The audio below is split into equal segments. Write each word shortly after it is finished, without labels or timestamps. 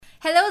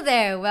Hello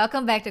there,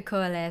 welcome back to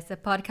Coalesce, a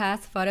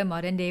podcast for the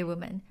modern day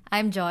woman.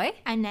 I'm Joy.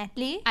 I'm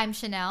Natalie. I'm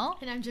Chanel.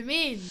 And I'm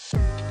Jermaine.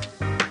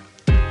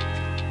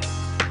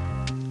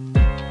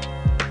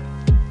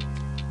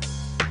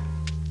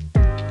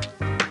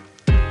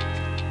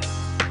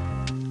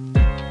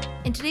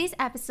 In today's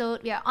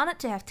episode, we are honoured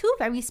to have two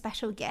very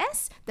special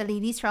guests, the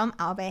ladies from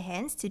Our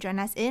Barehands, to join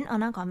us in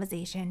on our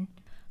conversation.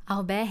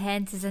 Our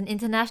Barehands is an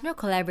international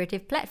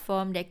collaborative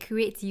platform that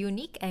creates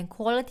unique and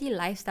quality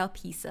lifestyle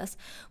pieces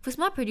for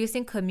small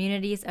producing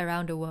communities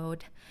around the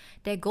world.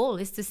 Their goal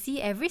is to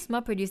see every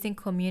small producing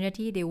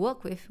community they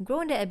work with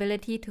grow in their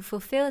ability to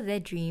fulfill their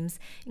dreams,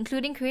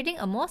 including creating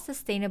a more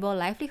sustainable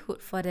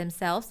livelihood for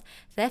themselves,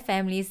 their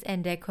families,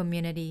 and their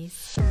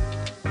communities.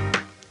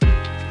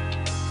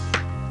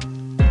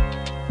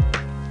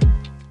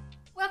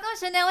 Welcome,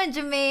 Chanel and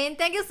Jermaine.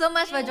 Thank you so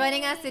much for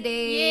joining us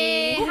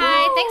today. Yay!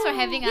 Hi, thanks for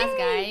having us,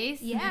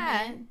 guys.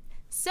 Yeah.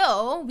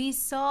 So, we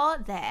saw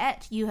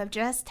that you have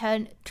just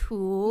turned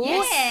 2.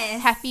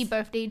 Yes. Happy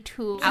birthday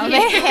to Our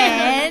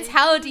Barehands.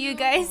 How do you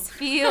guys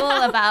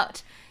feel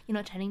about,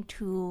 turning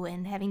 2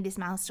 and having this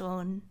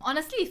milestone?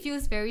 Honestly, it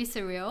feels very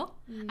surreal.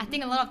 I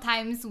think a lot of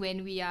times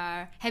when we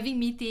are having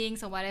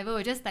meetings or whatever,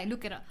 we just like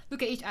look at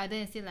each other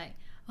and say like,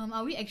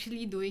 are we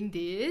actually doing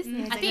this?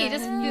 I think it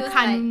just feels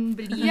can't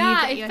believe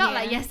that it you're felt here.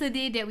 like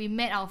yesterday that we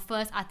met our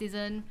first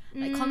artisan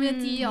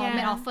community or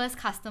met our first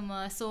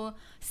customer. So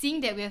seeing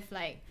that we've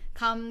like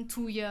come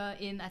 2 years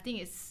in, I think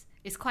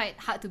it's quite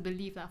hard to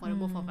believe for the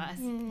both of us.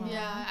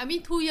 Yeah, I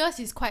mean 2 years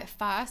is quite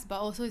fast, but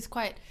also it's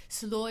quite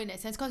slow in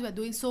that sense because we're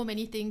doing so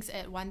many things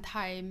at one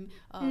time.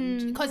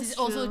 Because it's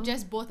also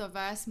just both of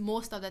us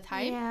most of the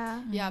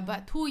time. Yeah.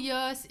 But 2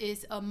 years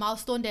is a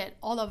milestone that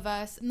all of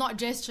us, not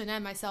just Chanel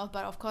and myself,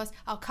 but of course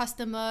our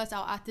customers,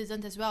 our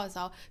artisans, as well as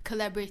our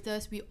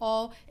collaborators, we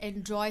all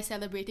enjoy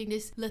celebrating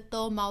this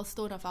little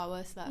milestone of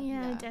ours.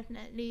 Yeah,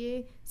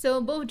 definitely. So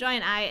both Joy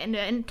and I and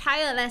the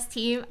entire LS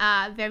team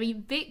are very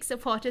big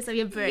supporters of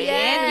your brand.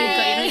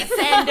 Yay! You've got your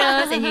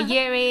sandals and your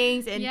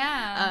earrings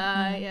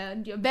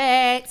and your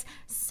bags.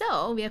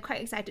 So we are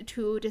quite excited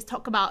to just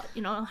talk about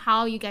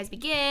how you guys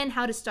began,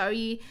 how the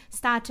story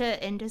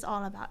started, and just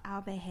all about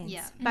Our Barehands.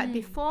 Yeah. But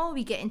before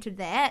we get into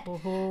that,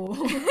 What?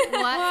 to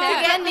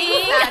get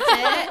things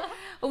started,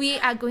 we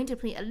are going to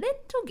play a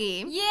little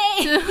game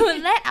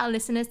to let our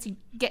listeners to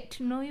get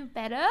to know you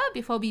better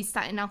before we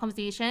start in our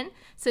conversation.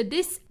 So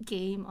this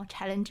game or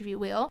challenge, if you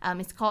will,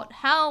 is called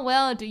How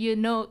Well Do You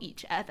Know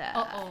Each Other?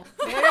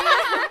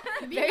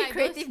 Very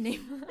creative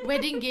name.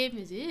 Wedding game,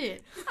 is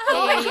it?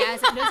 Yeah.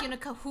 So those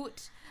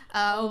Kahoot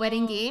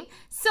wedding game.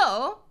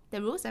 So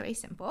the rules are very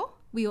simple.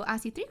 We will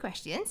ask you 3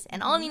 questions,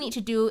 and all you need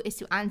to do is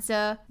to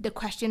answer the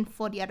question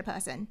for the other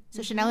person.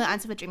 So Chanel will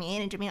answer for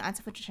Jermaine, and Jermaine will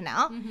answer for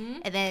Chanel.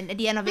 And then at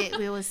the end of it,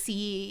 we will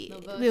see,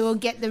 we will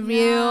get the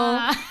real,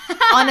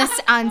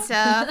 honest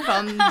answer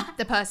from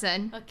the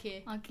person.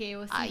 Okay. Okay,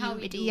 we'll see Are how you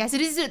we ready? do. Yeah, so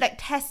this is to like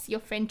test your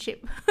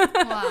friendship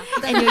Wow.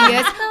 and your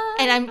years.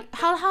 And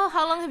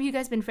how long have you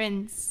guys been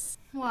friends?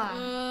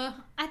 Wow.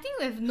 I think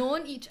we've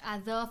known each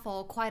other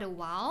for quite a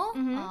while,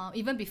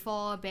 even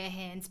before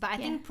Barehands. But I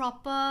think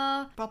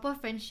proper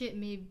friendship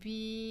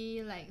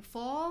maybe like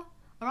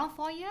around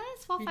 4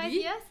 years, 5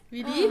 years.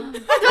 Really?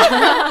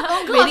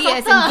 Really,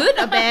 as in good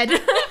or bad?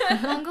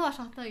 Longer or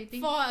shorter, you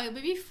think?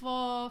 Maybe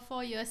 4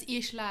 years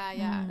ish lah.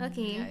 Yeah.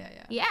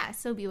 Okay. Yeah.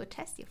 So we will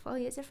test your 4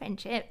 years of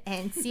friendship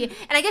and see.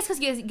 And I guess because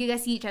you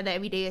guys see each other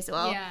every day as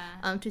well.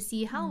 Yeah. To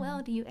see how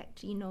well do you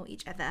actually know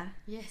each other.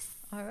 Yes.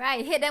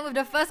 Alright, hit them with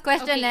the first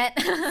question, Nat.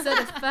 So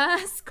the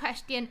first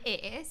question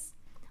is,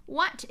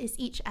 what is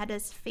each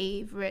other's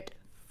favorite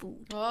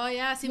food? Oh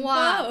yeah, simple.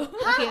 Wow.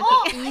 Okay.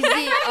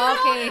 Easy.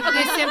 Okay.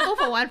 Okay, simple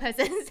for one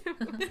person.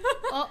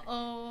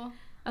 Uh-oh.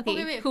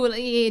 Okay, wait. cool.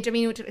 Yeah,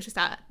 Jermaine, would you like to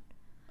start?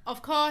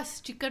 Of course,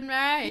 chicken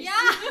rice. Yeah.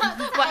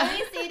 I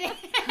always say that.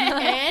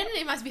 And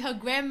it must be her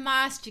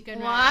grandma's chicken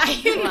Why?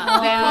 rice. Wow.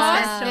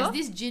 Because Special. there's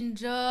this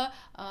ginger,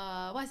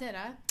 what's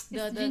that?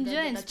 It's ginger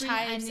and the spring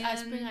chives, onion.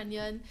 spring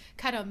onion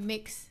kind of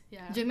mix.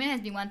 Yeah. Jermaine has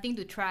been wanting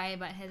to try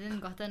but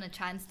hasn't gotten a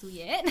chance to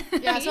yet.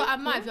 Yeah, so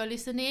Amma, if you're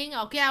listening,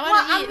 okay, I want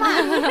to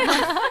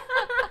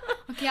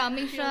eat. Okay, I'll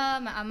make sure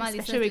my Amma Special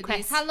listens to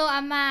request. this. Hello,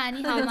 Amma.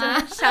 Ni hao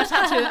ma. Shout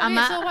out to Wait,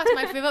 Amma. so what's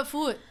my favorite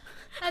food?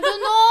 I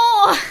don't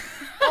know.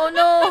 Oh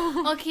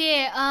no.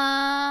 Okay,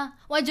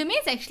 well,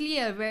 Jermaine's actually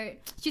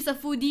she's a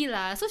foodie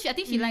lah. So I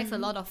think she likes a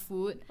lot of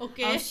food.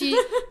 Okay. She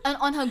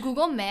on her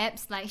Google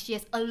Maps, like she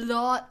has a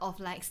lot of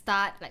like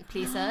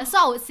places. So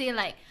I would say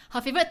like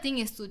her favorite thing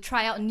is to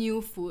try out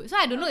new food. So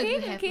I don't know if you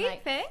have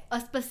like fair.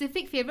 a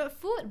specific favorite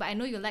food, but I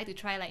know you like to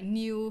try like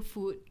new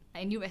food,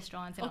 like new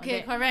restaurants and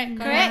Okay, all that. correct.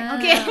 Correct?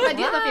 Okay. But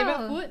do you have a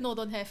favorite food? No,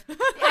 don't have. I'm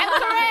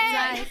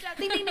correct.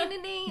 Ding, ding, ding,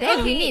 ding, ding.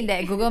 Then we need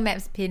that Google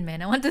Maps pin,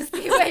 man. I want to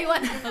see where you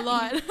want. A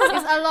lot. It's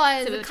a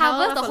lot. So we'll It tell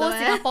covers our the whole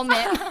followers. Singapore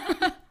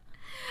map.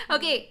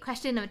 Okay,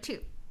 question number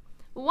 2.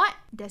 What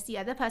does the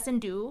other person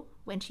do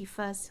when she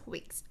first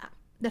wakes up?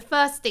 The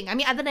first thing, I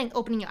mean, other than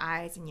opening your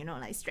eyes and,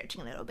 like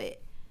stretching a little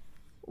bit,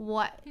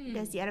 what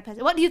does the other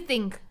person, what do you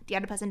think the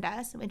other person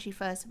does when she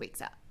first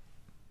wakes up?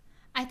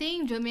 I I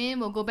think Jermaine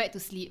will go back to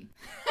sleep.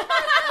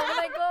 Oh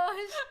my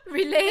gosh.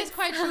 Relate. That's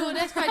quite true.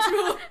 That's quite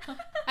true.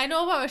 I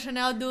know what will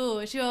Chanel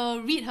do. She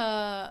will read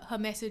her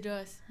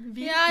messages.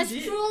 Yeah, it's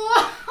true.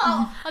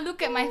 I'll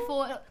look at my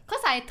phone.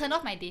 Because I turn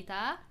off my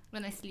data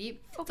when I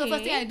sleep. So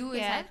first thing I do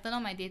is I turn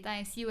on my data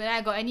and see whether I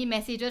got any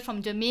messages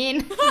from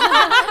Jermaine.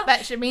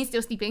 But Shermaine's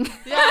still sleeping.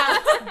 Yeah.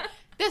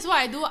 That's what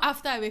I do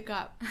after I wake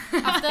up.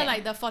 After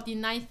like the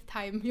 49th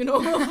time, you know.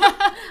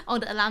 All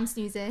the alarm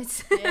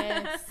snoozes.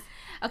 Yes.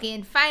 Okay,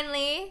 and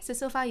finally,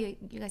 so far you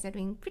guys are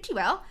doing pretty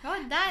well.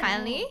 Well done.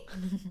 Finally,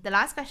 the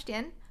last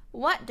question.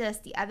 What does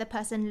the other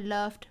person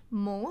loved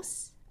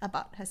most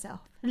about herself?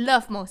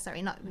 Love most,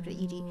 sorry, not with the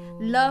ED.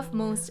 Love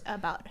most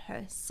about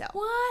herself.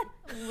 What?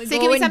 So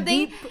it can be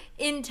something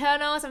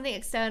internal, something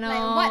external.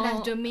 Like, what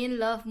does Jermaine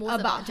love most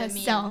about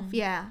herself? Jermaine?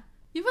 Yeah.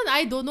 Even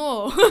I don't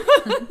know.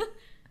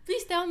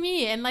 Please tell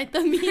me,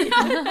 enlighten me.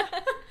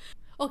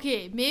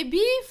 Okay,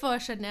 maybe for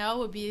Chanel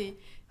would be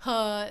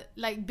her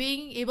like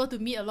being able to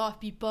meet a lot of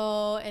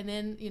people and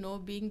then, you know,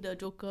 being the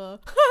joker.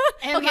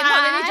 Okay, not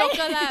really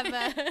joker lah,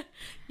 but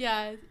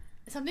yeah,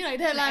 something like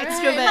that lah.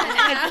 Extrovert,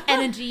 Right?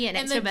 energy and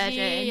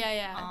extroversion.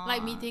 Yeah.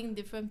 Like meeting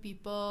different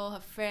people, her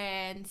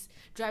friends,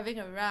 driving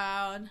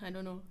around. I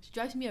don't know. She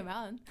drives me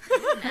around.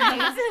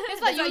 Nice.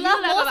 That's what you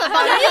love most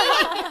about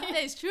me.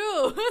 That is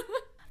true.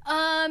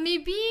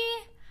 Maybe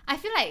I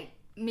feel like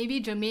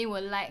maybe Jermaine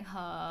will like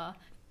her,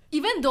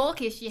 even though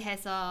she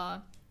has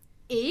a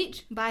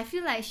age, but I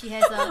feel like she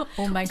has a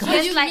Oh my she gosh.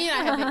 has You like mean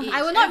I have an age?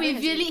 I will not Everybody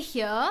has reveal it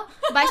here,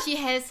 but she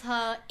has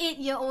her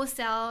 8-year-old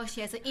self,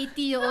 she has an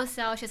 80-year-old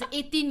self, she has an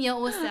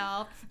 18-year-old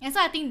self, and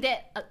so I think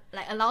that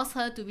like allows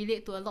her to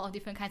relate to a lot of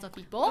different kinds of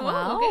people.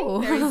 Wow.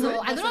 Okay, very good. So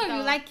I don't know if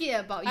you Versatile. like it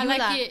about I you like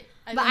lah, it.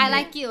 but I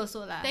like it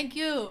also lah. Thank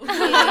you.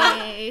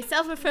 Yay,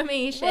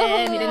 self-affirmation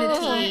within the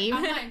team.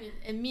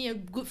 And me are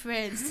good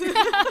friends.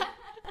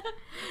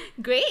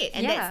 Great,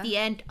 and Yeah. that's the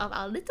end of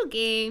our little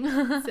game.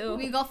 So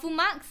We got full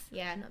marks.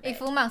 yeah, not Hey, bad.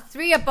 full marks,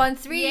 3 upon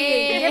 3.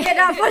 Yay. Give it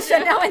up for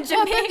Chanel and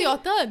Well, back to Jermaine. your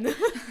turn.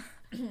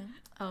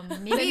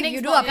 Maybe if next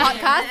you do one, a yeah,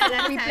 podcast,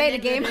 yeah. we play the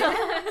game.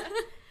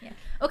 Yeah.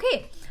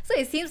 Okay, so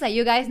it seems like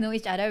you guys know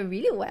each other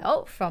really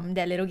well from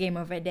that little game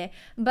over there.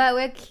 But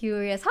we're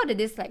curious, how did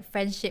this like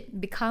friendship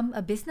become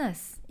a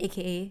business,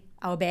 aka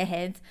our bare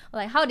hands?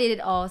 Like, how did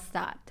it all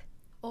start?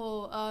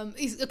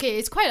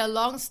 It's quite a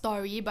long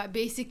story, but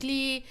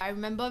basically I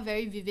remember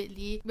very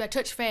vividly we are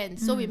church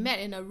friends, so we met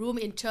in a room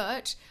in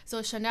church.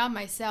 So Chanel,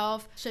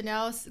 myself,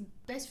 Chanel's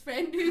best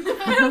friend,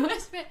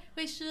 best friend,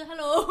 Hui Shi,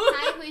 hello.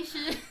 Hi, Hui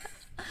Shi.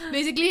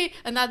 Basically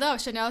another of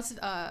Chanel's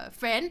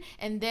friend,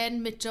 and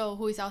then Mitchell,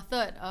 who is our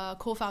third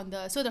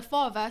co-founder. So the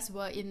 4 of us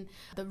were in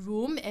the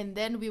room, and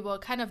then we were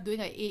kind of doing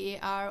an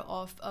AAR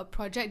of a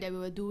project that we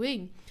were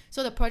doing.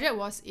 So the project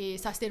was a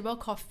sustainable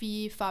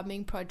coffee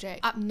farming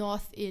project up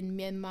north in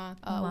Myanmar,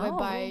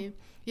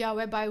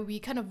 whereby we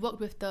kind of worked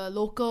with the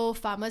local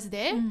farmers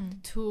there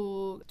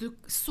to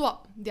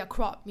swap their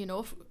crop. You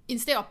know,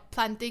 instead of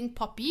planting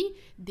poppy,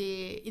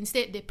 they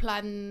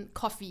plant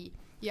coffee.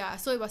 Yeah,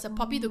 so it was a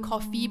poppy to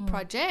coffee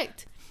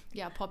project.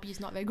 Yeah, poppy is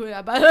not very good,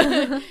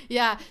 but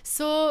yeah.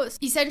 So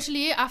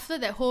essentially, after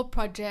that whole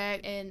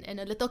project and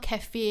a little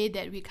cafe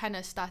that we kind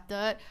of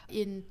started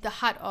in the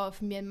heart of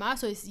Myanmar,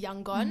 so it's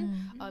Yangon,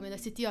 in the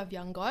city of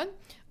Yangon,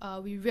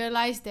 we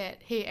realized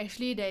that, hey,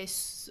 actually there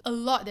is a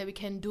lot that we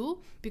can do,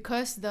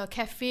 because the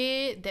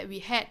cafe that we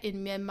had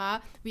in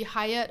Myanmar, we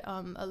hired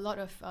a lot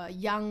of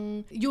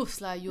young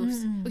youths.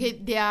 Okay,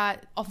 they are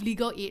of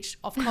legal age,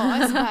 of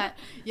course, but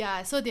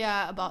yeah, so they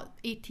are about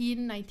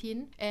 18,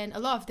 19, and a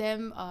lot of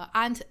them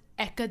aren't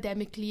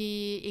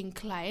academically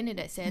inclined in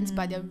that sense,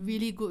 but they're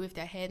really good with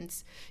their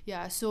hands.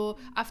 Yeah, so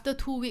after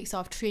 2 weeks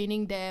of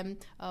training them,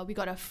 we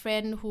got a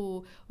friend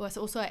who was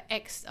also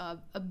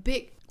a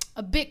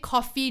big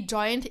coffee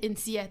joint in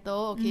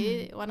Seattle,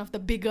 okay, one of the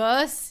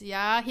biggest,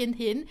 yeah, hint.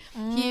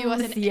 He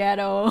was an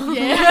Seattle.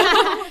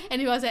 yeah, and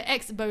he was an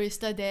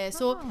ex-barista there.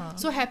 So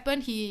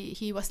happened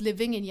he was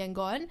living in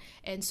Yangon,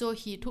 and so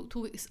he took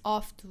 2 weeks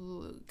off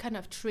to kind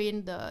of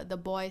train the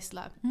boys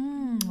lah.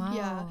 Wow.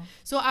 Yeah.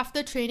 So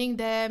after training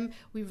them,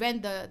 we ran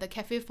the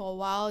cafe for a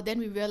while. Then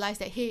we realized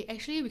that, hey,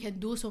 actually we can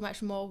do so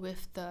much more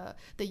with the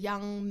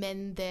young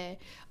men there.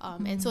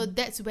 And so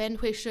that's when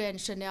Hui Shi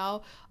and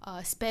Chanel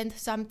spent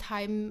some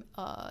time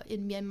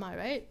in Myanmar,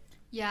 right?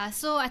 Yeah,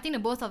 so I think the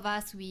both of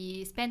us,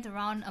 we spent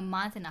around a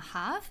month and a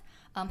half.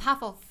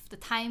 Half of the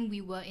time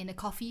we were in a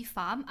coffee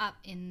farm up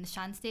in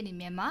Shan State in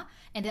Myanmar,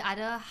 and the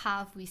other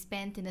half we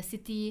spent in the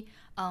city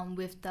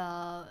with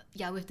the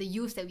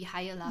youths that we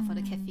hired for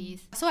the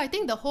cafes. So I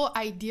think the whole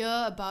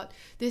idea about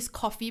this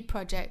coffee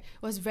project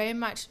is very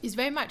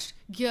much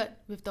geared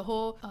with the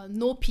whole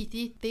no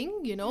pity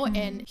thing, you know.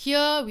 And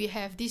here we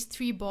have these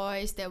 3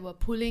 boys that were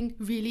pulling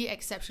really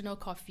exceptional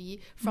coffee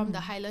from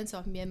the highlands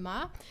of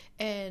Myanmar,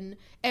 and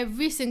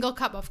every single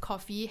cup of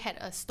coffee had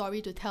a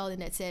story to tell in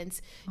that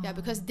sense. Yeah,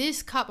 because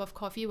this cup of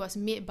coffee was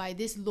made by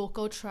this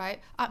local tribe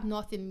up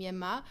north in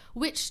Myanmar,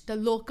 which the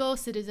local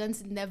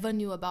citizens never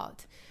knew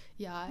about.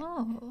 Yeah.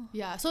 Oh.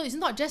 Yeah, so it's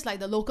not just like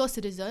the local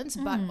citizens,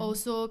 but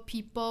also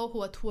people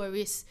who are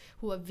tourists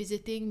who are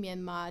visiting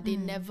Myanmar. They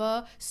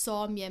never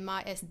saw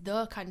Myanmar as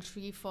the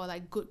country for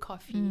like good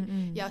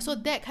coffee. Yeah, so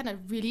that kind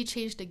of really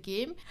changed the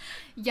game.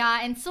 Yeah,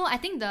 and so I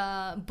think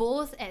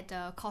both at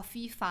the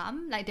coffee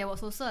farm, like there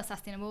was also a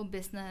sustainable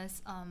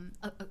business,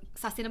 a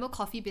sustainable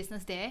coffee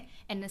business there,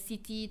 and the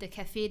city, the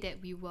cafe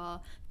that we were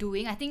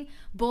doing. I think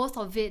both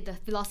of it, the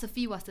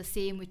philosophy was the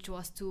same, which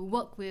was to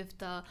work with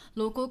the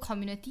local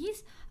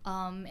communities,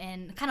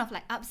 and kind of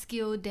like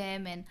upskill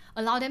them and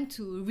allow them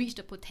to reach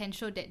the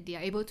potential that they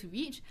are able to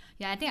reach.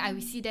 Yeah, I think I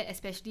see that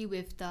especially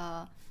with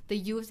the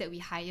youth that we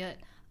hired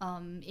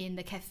in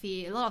the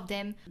cafe. A lot of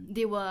them,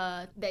 they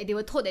were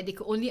told that they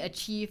could only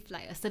achieve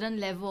like a certain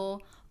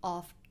level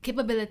of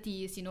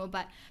capabilities, you know,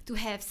 but to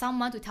have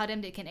someone to tell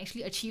them they can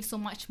actually achieve so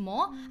much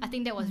more, I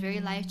think that was very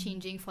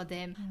life-changing for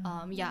them.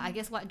 I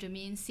guess what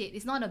Jermaine said,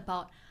 it's not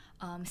about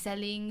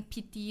selling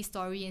pity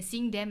story and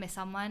seeing them as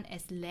someone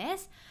as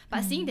less,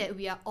 but seeing that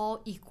we are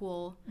all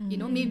equal. You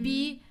know,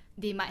 maybe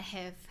they might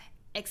have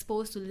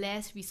exposed to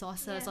less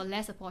resources or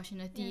less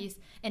opportunities,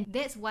 and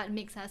that's what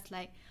makes us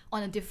like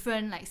on a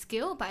different like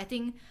scale. But I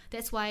think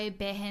that's why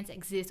Barehands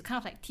exists, to kind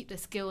of like tip the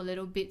scale a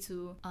little bit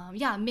to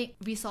make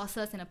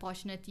resources and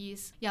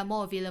opportunities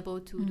more available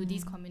to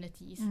these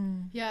communities.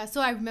 Yeah,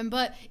 so I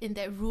remember in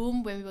that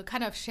room when we were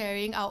kind of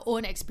sharing our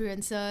own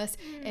experiences,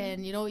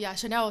 and you know,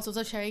 Chanel was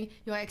also sharing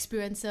your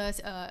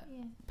experiences,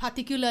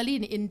 particularly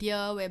in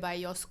India, whereby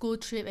your school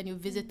trip and you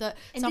visited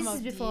And some this of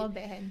is before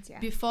Barehands,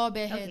 yeah. before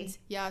Barehands. Okay.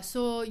 Yeah,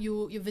 so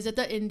you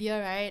visited India,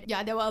 right?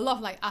 Yeah, there were a lot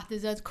of like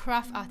artisans,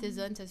 craft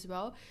artisans as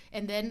well.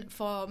 And then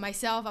for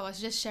myself, I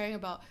was just sharing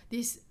about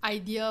this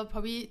idea,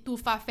 probably too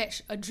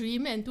far-fetched a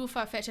dream and too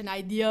far-fetched an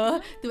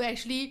idea to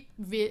actually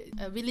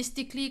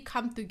realistically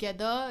come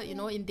together, you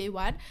know, in day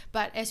one.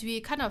 But as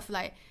we kind of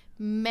like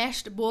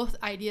meshed both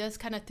ideas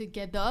kind of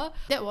together,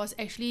 that was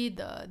actually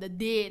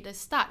the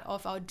start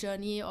of our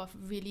journey of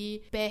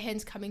really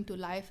Barehands coming to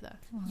life.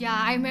 Yeah,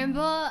 I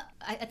remember,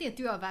 I think the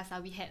three of us,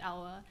 we had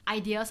our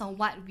ideas on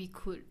what we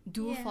could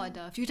do for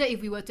the future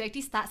if we were to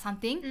actually start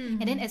something.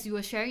 And then as we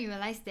were sharing, we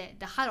realized that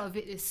the heart of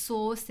it is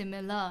so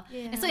similar.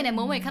 And so in that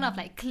moment, it kind of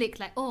like clicked,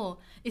 like, oh,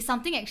 is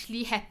something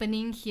actually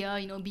happening here,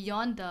 you know,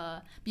 beyond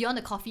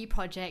the coffee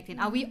project,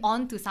 and are we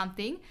on to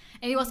something?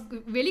 And it was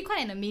really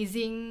quite an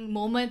amazing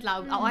moment.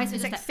 Our eyes were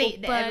It's just like like fate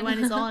open. that everyone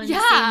is all in the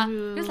Yeah, same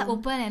room. just like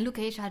open and look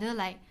at each other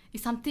like,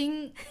 is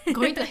something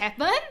going to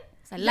happen?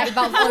 It's a light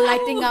bulb all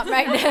lighting up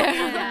right there.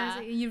 Yeah,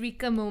 it's a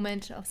eureka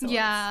moment of sorts.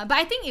 Yeah, but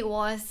I think it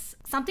was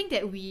something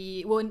that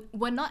we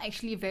were not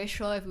actually very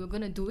sure if we were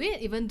going to do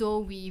it, even though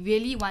we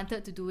really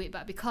wanted to do it.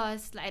 But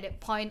because like at that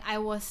point I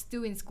was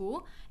still in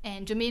school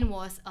and Jermaine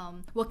was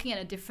working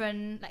at a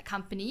different like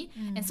company,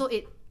 and so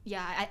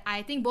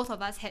I think both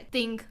of us had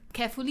think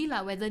carefully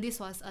whether this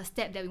was a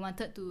step that we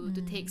wanted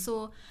to take.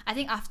 So I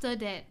think after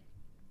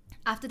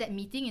that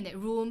meeting in that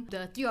room,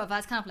 the three of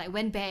us kind of like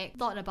went back,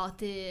 thought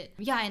about it.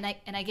 Yeah,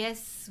 and I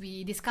guess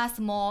we discussed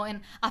more, and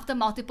after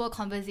multiple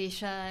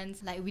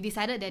conversations, like we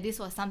decided that this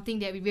was something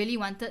that we really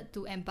wanted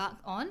to embark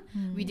on.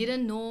 We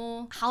didn't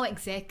know how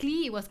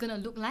exactly it was going to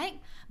look like,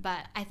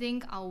 but I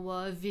think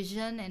our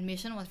vision and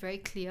mission was very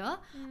clear,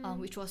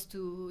 which was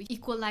to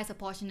equalize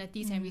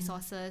opportunities and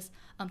resources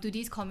to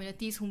these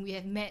communities whom we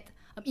have met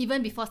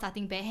even before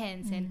starting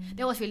Barehands, and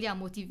that was really our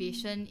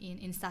motivation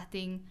in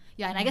starting.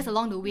 Yeah, and I guess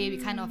along the way we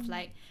kind of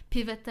like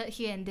pivoted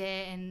here and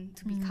there and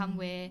to become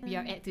where we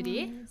are at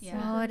today.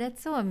 Oh,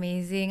 that's so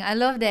amazing. I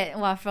love that.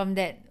 Wow, from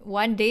that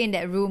one day in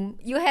that room,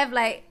 you have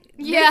like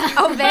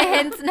our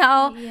Barehands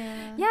now.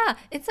 Yeah,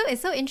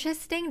 it's so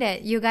interesting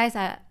that you guys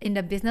are in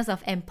the business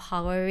of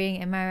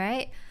empowering. Am I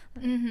right?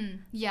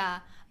 Yeah.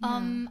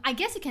 I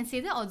guess you can say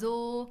that,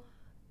 although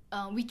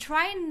we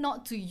try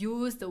not to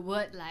use the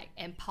word like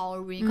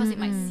empowering, because it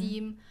might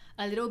seem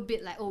a little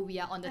bit like, oh, we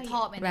are on the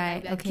top and then,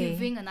 like, we are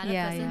giving another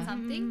person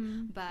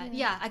something. But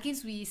I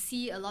guess we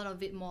see a lot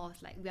of it more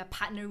of like we are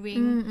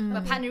partnering.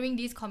 We're partnering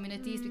these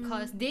communities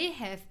because they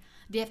have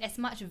as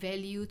much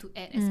value to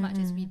add as much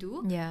as we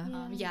do.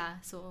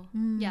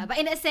 But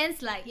in that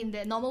sense, like in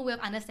the normal way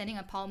of understanding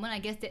empowerment, I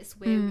guess that's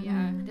where we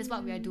are. That's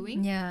what we are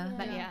doing.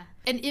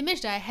 An image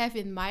that I have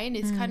in mind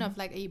is kind of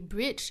like a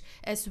bridge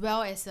as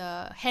well as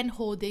a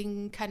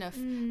hand-holding kind of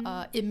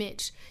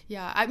image.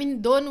 Yeah, I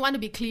mean, don't want to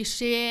be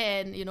cliche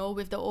and, you know,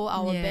 with the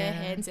our bare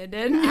hands and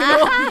then, you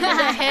know, the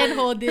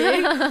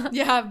hand-holding.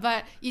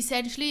 But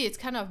essentially it's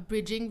kind of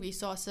bridging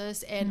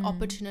resources and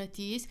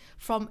opportunities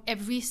from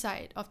every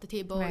side of the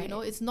table, you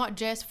know. It's not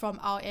just from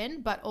our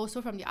end, but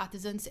also from the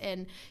artisans.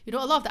 And, you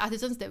know, a lot of the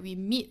artisans that we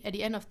meet at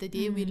the end of the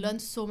day, we learn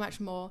so much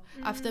more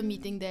after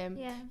meeting them.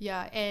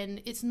 And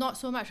it's not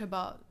so much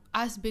about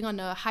us being on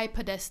a high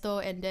pedestal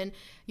and then,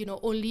 you know,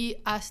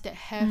 only us that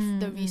have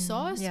the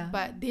resource,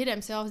 but they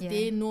themselves,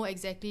 they know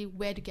exactly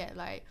where to get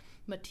like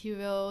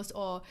materials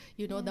or,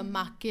 you know, the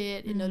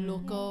market in the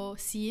local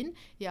scene.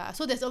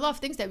 So there's a lot of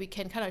things that we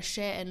can kind of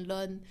share and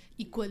learn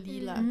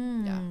equally.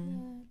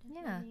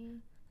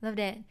 Love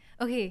that.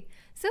 Okay,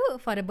 so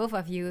for the both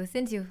of you,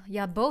 since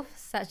you're both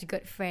such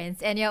good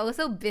friends and you're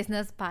also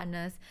business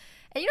partners,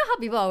 and you know how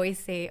people always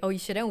say, oh, you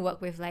shouldn't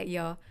work with like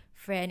your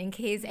friend in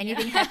case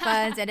anything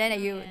happens and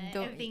then you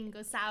don't. Everything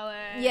goes sour.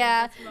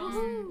 Yeah. Goes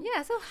wrong.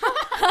 Yeah, so how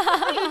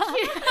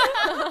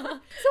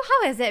so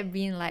how has that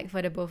been like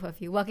for the both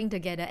of you working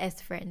together as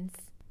friends?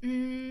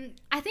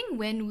 I think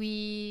when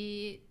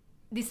we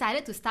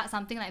decided to start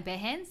something like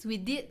Barehands, we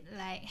did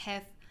like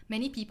have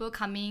many people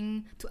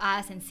coming to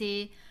us and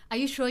say, are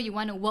you sure you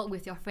want to work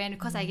with your friend?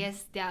 Because I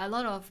guess there are a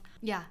lot of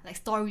like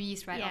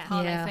stories, right, of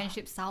how like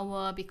friendships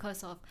sour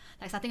because of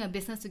like starting a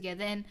business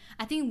together. And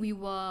I think we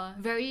were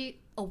very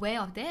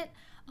aware of that.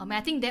 And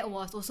I think that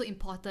was also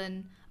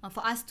important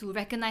for us to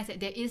recognize that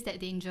there is that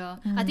danger.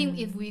 I think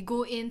if we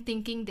go in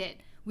thinking that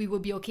we will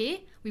be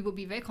okay, we will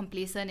be very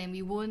complacent and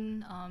we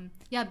won't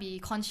be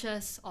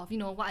conscious of, you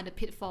know, what are the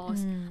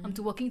pitfalls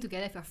to working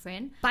together with your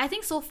friend. But I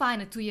think so far in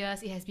the 2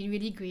 years, it has been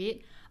really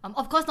great.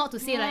 Of course, not to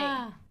say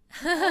like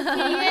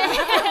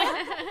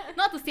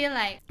not to say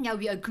like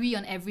we agree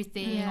on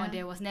everything or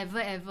there was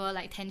never ever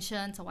like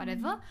tensions or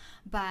whatever,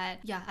 but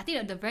I think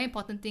that the very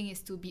important thing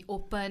is to be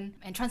open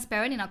and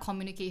transparent in our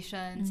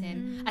communications.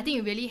 And I think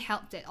it really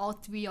helped that all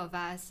three of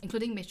us,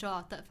 including Mitchell,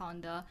 our third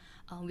founder,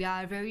 we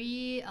are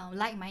very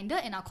like-minded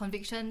and our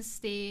convictions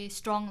stay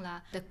strong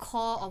lah. The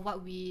core of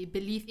what we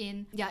believe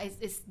in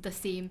is the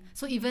same.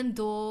 So even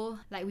though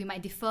like we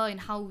might differ in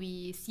how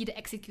we see the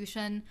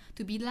execution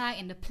to be like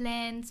and the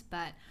plans,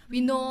 but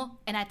we know,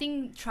 and I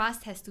think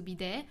trust has to be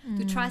there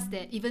to trust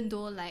that even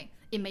though like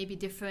it may be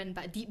different,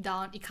 but deep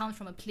down it comes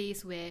from a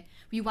place where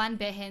we want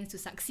Barehands to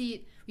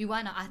succeed, we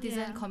want our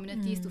artisan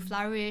communities to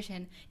flourish,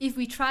 and if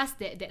we trust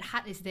that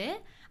heart is there,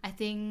 I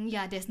think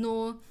there's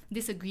no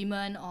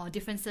disagreement or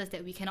differences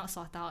that we cannot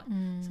sort out.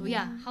 So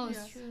how's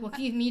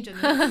working with me,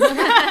 Jamil?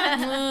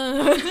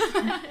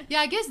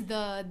 I guess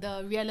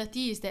the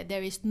reality is that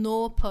there is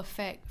no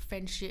perfect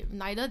friendship.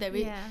 Neither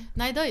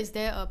is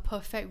there a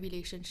perfect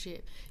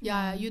relationship.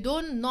 You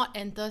don't not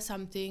enter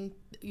something,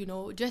 you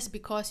know, just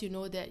because you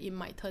know that it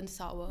might turn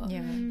sour.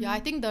 I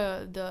think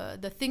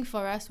the thing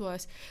for us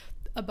was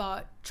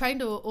about trying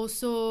to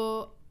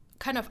also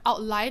kind of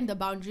outline the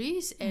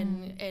boundaries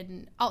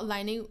and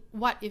outlining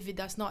what if it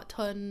does not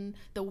turn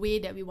the way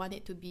that we want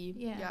it to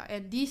be.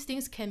 And these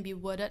things can be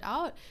worded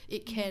out.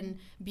 It can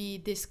be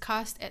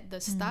discussed at the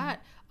start.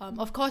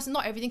 Of course,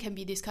 not everything can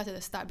be discussed at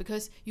the start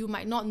because you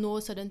might not know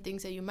certain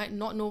things and you might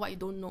not know what you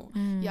don't know.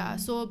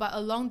 But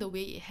along the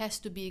way, it has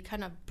to be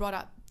kind of brought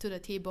up to the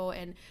table,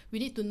 and we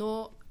need to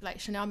know, like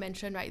Chanel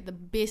mentioned, right, the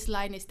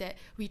baseline is that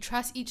we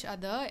trust each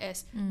other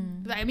as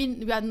like, I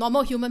mean, we are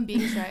normal human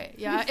beings, right?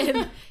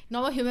 And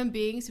normal human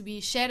beings, we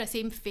share the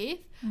same faith,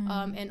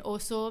 and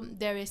also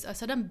there is a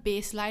certain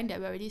baseline that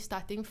we're already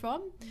starting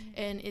from,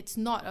 and it's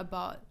not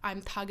about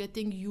I'm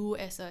targeting you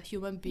as a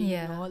human being,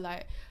 you know,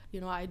 like, you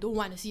know, I don't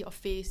want to see your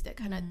face, that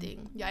kind of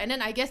thing. And then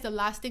I guess the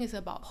last thing is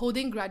about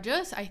holding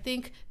grudges. I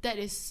think that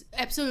is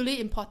absolutely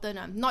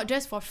important, not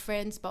just for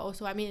friends, but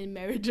also, I mean, in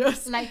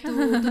marriages. Like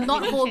to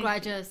not hold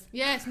grudges.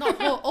 Yes, not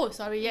hold. Oh,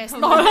 sorry. Yes,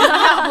 not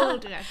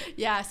hold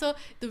grudges. So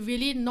to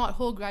really not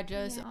hold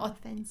grudges.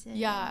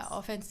 Offenses.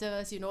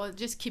 Offenses, you know,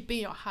 just keeping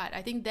your heart.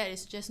 I think that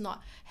is just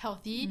not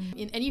healthy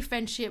in any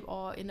friendship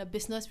or in a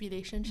business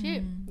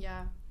relationship.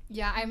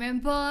 I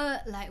remember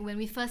like when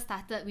we first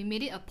started, we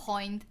made it a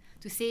point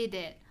to say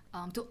that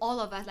to all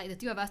of us, like the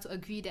three of us, to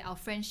agree that our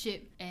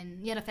friendship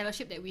and the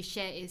fellowship that we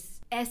share is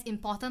as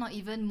important or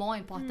even more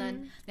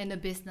important than the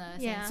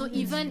business. And so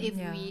even if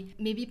we,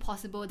 maybe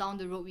possible down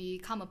the road, we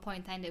come a point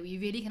in time that we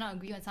really cannot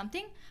agree on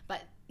something,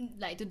 but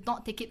like to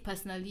not take it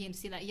personally and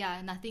say like,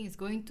 nothing is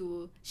going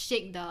to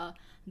shake the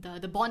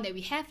bond that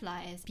we have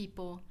as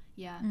people.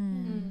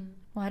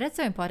 Wow, that's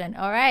so important.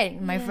 All right,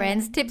 my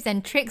friends, tips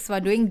and tricks for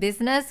doing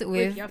business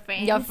with your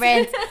friends. Your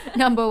friends.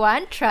 Number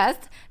 1,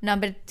 trust.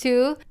 Number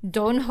 2,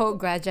 don't hold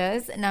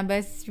grudges.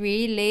 Number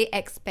 3, lay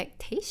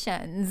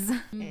expectations.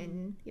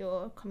 And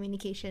your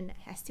communication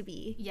has to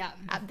be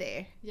up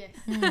there. Yes.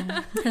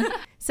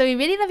 So we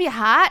really love your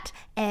heart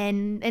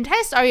and the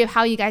entire story of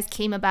how you guys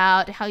came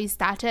about, how you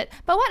started.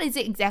 But what is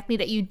it exactly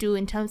that you do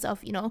in terms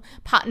of, you know,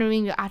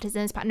 partnering with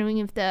artisans,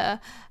 partnering with the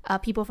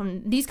people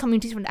from these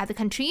communities from the other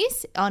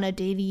countries on a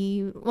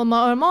daily or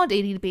more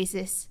daily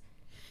basis?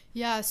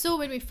 So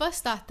when we first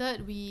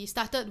started, we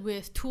started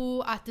with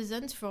 2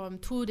 artisans from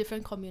 2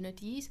 different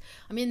communities.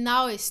 I mean,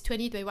 now it's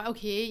 2021.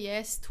 Okay,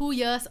 yes, 2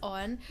 years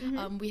on.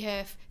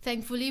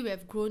 Thankfully, we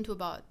have grown to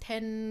about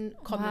 10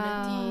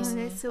 communities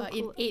that's so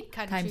cool. in 8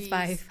 countries.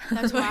 Times 5.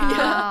 That's right.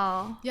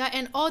 Wow.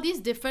 And all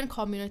these different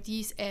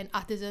communities and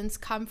artisans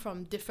come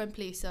from different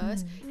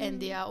places,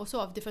 and they are also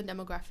of different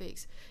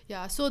demographics.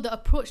 So the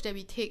approach that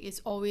we take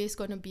is always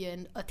going to be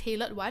a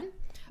tailored one.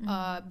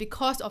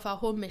 because of our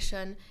whole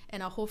mission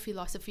and our whole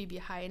philosophy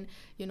behind,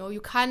 you know,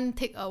 you can't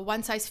take a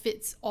one size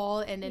fits all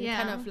and then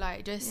kind of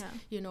like just,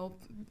 you know,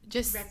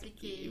 just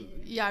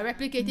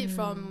replicate it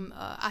from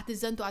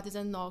artisan to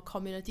artisan or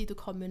community to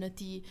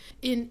community.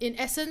 In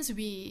essence,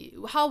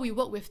 how we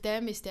work with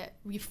them is that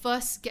we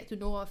first get to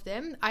know of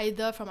them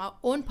either from our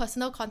own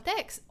personal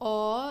context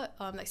or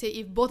like say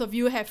if both of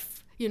you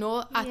have, you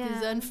know,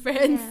 artisan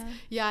friends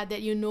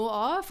that you know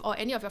of, or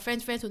any of your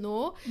friends who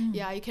know,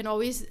 you can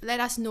always let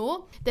us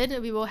know.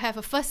 Then we will have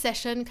a first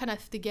session kind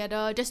of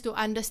together just to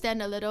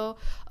understand a little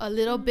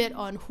bit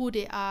on who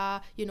they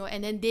are, you know,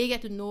 and then they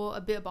get to know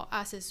a bit about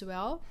us as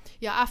well.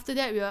 After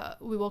that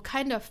we will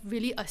kind of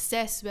really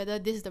assess whether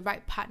this is the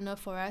right partner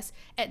for us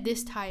at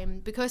this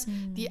time, because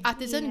the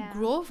artisan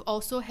growth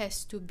also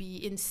has to be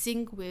in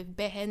sync with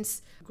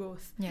Barehands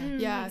growth.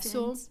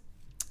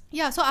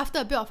 So after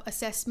a bit of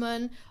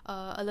assessment,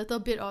 a little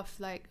bit of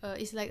like,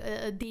 it's like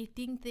a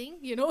dating thing,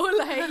 you know,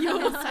 like you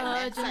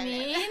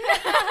Janine.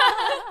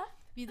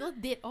 We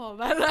don't date all,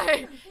 but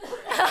like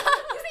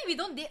You say we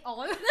don't date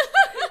all?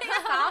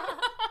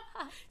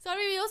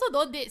 sorry, we also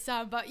don't date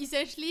some, but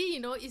essentially, you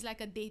know, it's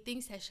like a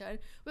dating session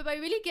whereby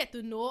we really get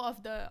to know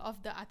of the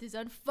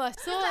artisan first.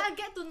 So I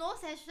get to know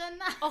session.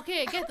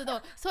 okay, get to know.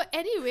 So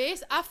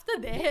anyways, after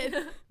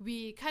that,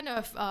 we kind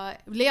of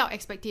lay out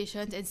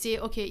expectations and say,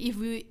 okay,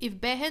 if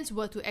Barehands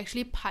were to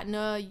actually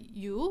partner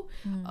you,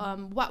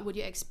 what would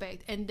you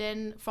expect? And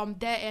then from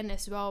their end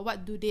as well,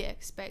 what do they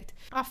expect?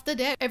 After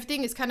that,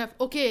 everything is kind of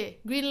okay,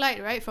 green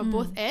light, right, from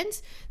both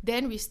ends.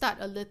 Then we start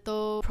a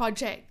little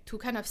project to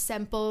kind of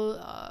sample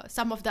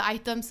some of the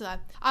items.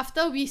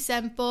 After we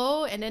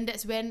sample, and then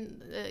that's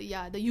when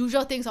the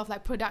usual things of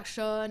like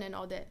production and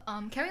all that.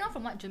 Carrying on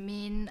from what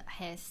Jermaine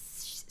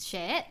has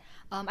shared,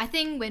 I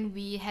think when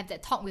we have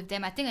that talk with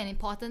them, I think an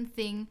important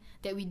thing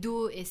that we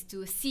do is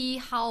to see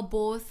how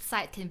both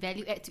sides can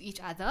value add to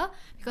each other,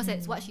 because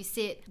that's what she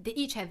said, they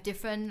each have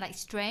different like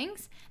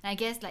strengths. And I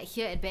guess like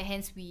here at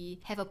Barehands, we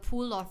have a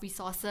pool of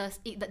resources.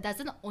 It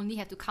doesn't only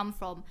have to come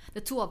from the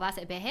two of us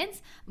at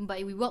Barehands,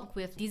 but we work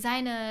with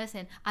designers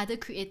and other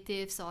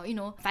creatives or, you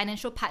know,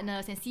 financial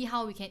partners, and see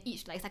how we can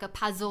each, like, it's like a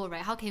puzzle,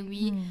 right? How can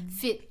we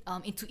fit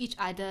into each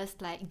other's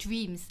like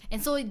dreams?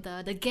 And so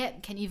the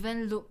gap can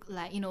even look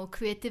like, you know,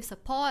 creative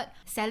support,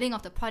 selling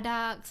of the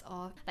products,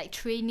 or like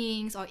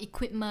trainings or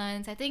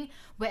equipment. I think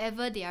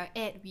wherever they are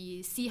at,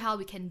 we see how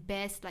we can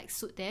best like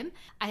suit them.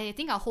 I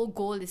think our whole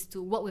goal is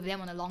to work with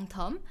them on a long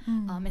term,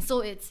 and so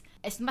it's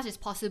as much as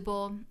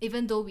possible,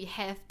 even though we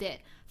have that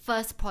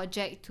first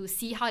project to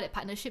see how that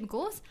partnership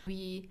goes,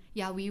 we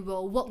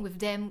will work with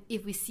them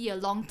if we see a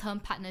long-term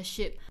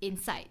partnership in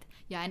sight.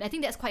 And I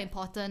think that's quite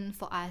important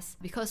for us,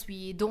 because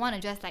we don't want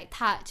to just like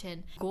touch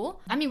and go.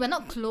 I mean, we're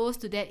not close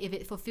to that if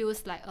it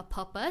fulfills like a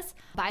purpose,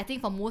 but I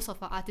think for most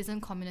of our artisan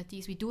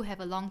communities, we do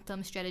have a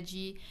long-term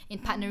strategy in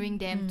partnering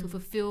them to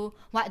fulfill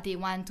what they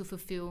want to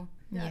fulfill.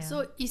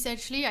 So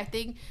essentially, I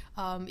think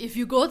if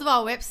you go to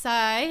our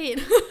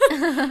website,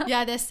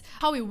 that's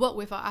how we work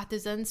with our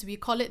artisans. We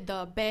call it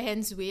the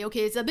Barehands way.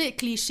 Okay, it's a bit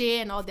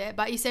cliche and all that,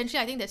 but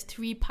essentially I think there's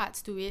 3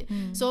 parts to it.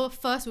 So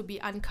first would be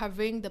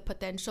uncovering the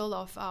potential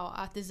of our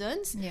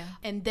artisans,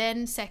 and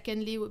then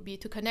secondly would be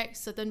to connect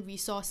certain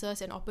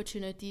resources and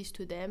opportunities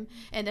to them,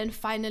 and then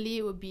finally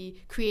it would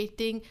be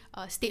creating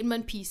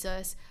statement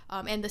pieces,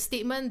 and the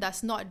statement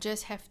does not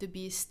just have to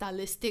be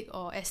stylistic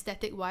or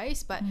aesthetic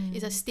wise, but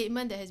it's a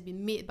statement that has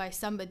been made by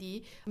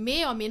somebody,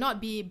 may or may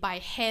not be by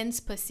hands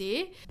per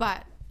se,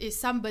 but is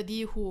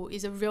somebody who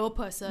is a real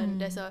person.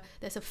 There's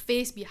a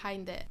face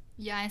behind that.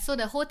 And so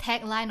the whole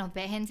tagline of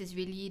Barehands is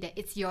really that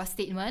it's your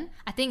statement.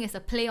 I think it's a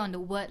play on the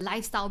word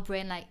lifestyle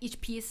brand. Like each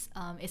piece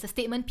is a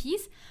statement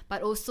piece,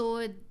 but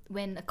also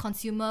when a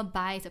consumer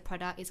buys a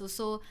product, it's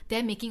also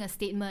them making a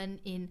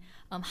statement in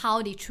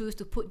how they choose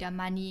to put their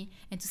money,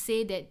 and to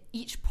say that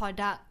each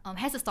product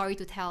has a story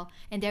to tell,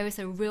 and there is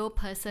a real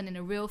person and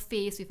a real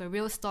face with a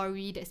real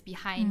story that's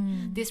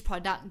behind this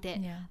product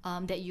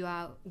that you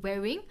are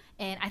wearing.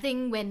 And I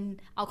think when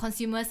our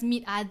consumers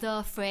meet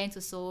other friends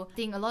also, I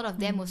think a lot of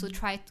them also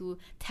try to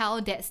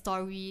tell that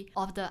story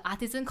of the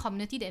artisan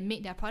community that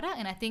made their product.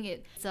 And I think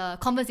it's a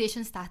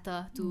conversation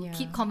starter to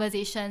keep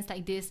conversations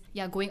like this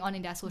going on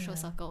in their social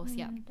circles.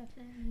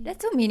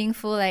 That's so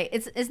meaningful. Like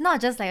it's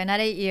not just like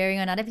another earring,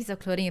 another piece of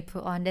clothing you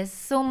put on. There's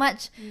so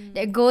much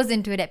that goes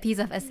into that piece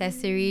of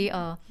accessory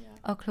or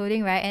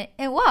clothing, right?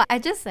 And wow, I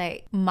just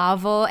like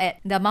marvel at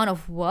the amount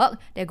of work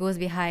that goes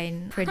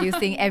behind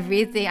producing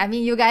everything. I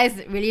mean, you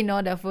guys really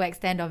know the full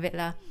extent of it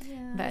lah.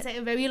 But it's like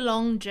a very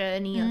long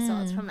journey of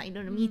sorts, from like, you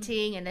know, the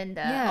meeting and then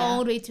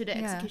all the way to the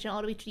execution,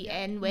 all the way to the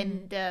end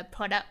when the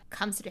product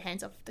comes to the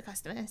hands of the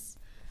customers.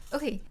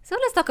 Okay, so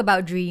let's talk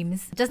about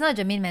dreams. Just now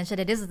Jermaine mentioned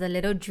that this was a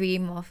little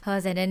dream of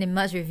hers, and then it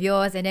merged with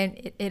yours, and then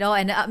it all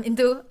ended up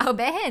into our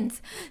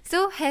Barehands.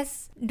 So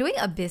has doing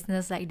a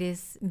business like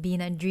this been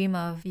a dream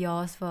of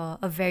yours for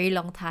a very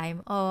long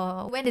time,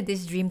 or when did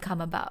this dream come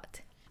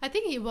about? I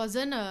think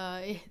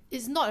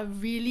it's not a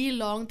really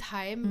long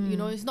time, you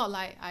know, it's not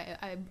like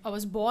I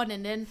was born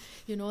and then,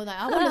 you know, like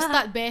I want to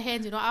start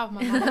Barehands, you know, out of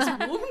my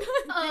mother's womb.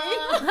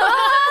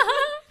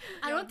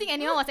 I don't think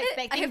anyone was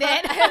expecting I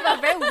that. have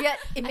a very weird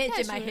image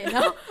in my head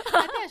now.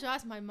 I think I should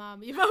ask my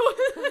mom if I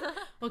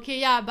would. Okay,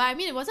 yeah, but I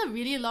mean, it wasn't a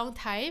really long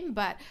time,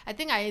 but I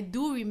think I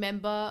do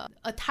remember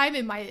a time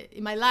in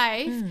my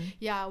life,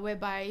 yeah,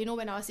 whereby, you know,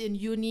 when I was in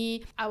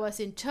uni, I was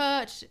in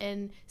church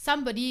and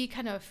somebody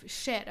kind of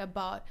shared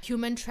about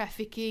human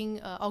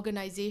trafficking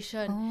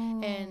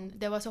organization, and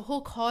there was a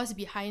whole cause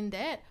behind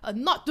that.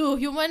 Not to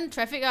human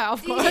traffic,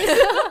 of course.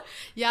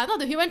 Yeah, not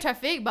to human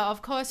traffic, but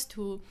of course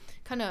to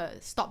kind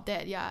of stop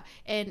that, yeah.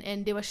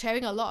 And they were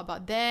sharing a lot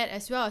about that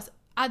as well as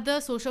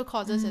other social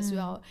causes as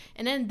well.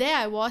 And then there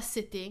I was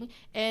sitting,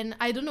 and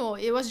I don't know,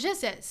 it was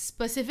just that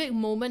specific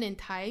moment in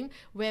time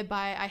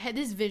whereby I had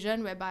this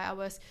vision whereby I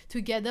was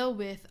together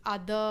with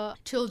other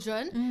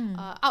children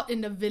out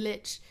in the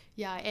village.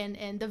 Yeah,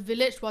 and the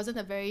village wasn't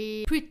a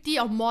very pretty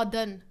or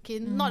modern, okay,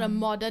 not a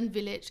modern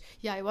village.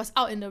 Yeah, it was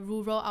out in the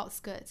rural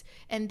outskirts.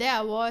 And there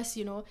I was,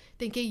 you know,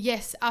 thinking,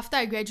 yes, after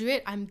I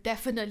graduate, I'm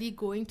definitely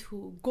going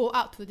to go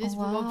out to this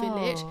rural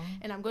village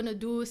and I'm going to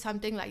do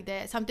something like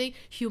that, something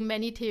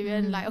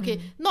humanitarian, like, okay,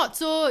 not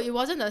so, it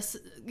wasn't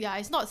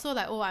it's not so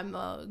like, oh, I'm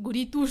a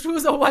goody two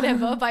shoes or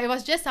whatever, but it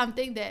was just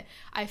something that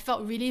I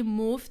felt really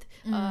moved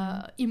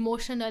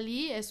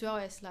emotionally as well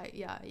as like,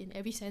 yeah, in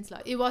every sense.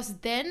 Like, it was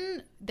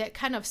then that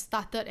kind of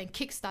started and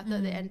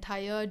kick-started the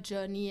entire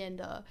journey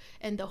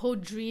and the whole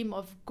dream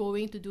of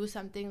going to do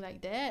something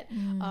like that.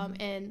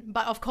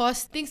 But of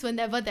course things were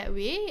never that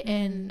way,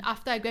 and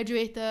after I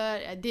graduated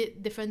I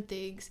did different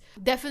things,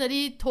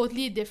 definitely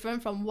totally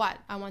different from what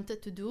I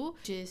wanted to do,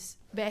 which is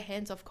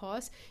Barehands, of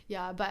course.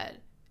 Yeah, but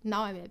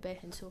now I'm at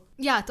Barehands. So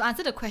Yeah, to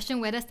answer the question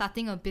whether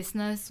starting a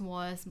business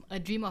was a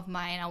dream of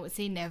mine, I would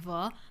say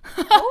never.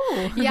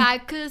 Yeah,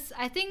 because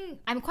I think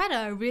I'm quite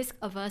a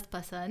risk-averse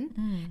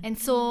person. And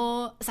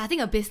so starting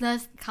a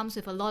business comes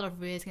with a lot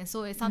of risk. And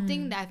so it's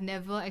something that I've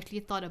never actually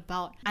thought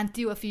about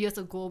until a few years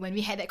ago when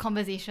we had that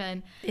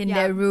conversation. In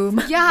their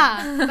room.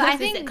 Yeah, but I Since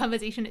think that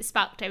conversation, it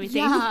sparked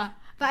everything. yeah.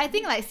 But I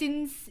think like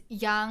since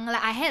young,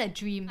 like I had a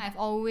dream. I've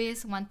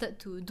always wanted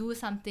to do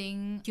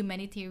something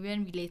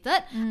humanitarian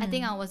related. I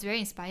think I was very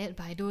inspired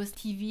by those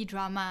TV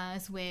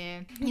dramas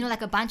where, you know,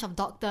 like a bunch of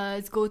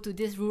doctors go to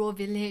this rural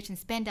village and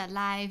spend their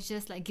lives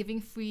just like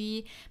giving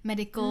free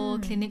medical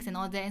clinics and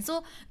all that. And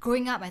so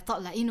growing up, I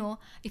thought like, you know,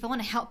 if I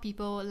want to help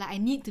people, like I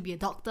need to be a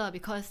doctor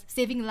because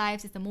saving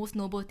lives is the most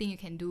noble thing you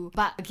can do.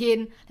 But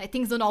again, like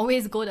things don't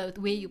always go the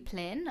way you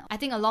plan. I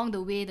think along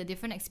the way, the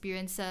different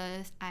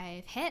experiences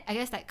I've had, I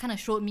guess like kind of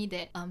showed me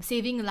that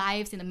saving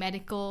lives in a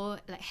medical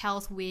like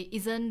health way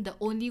isn't the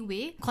only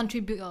way.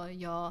 Contribute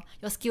your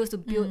skills to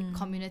build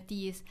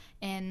communities.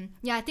 And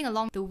yeah, I think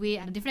along the way,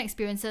 the different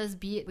experiences,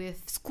 be it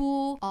with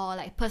school or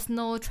like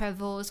personal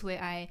travels where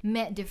I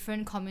met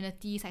different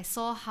communities, I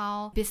saw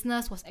how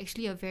business was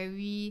actually a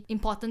very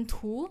important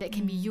tool that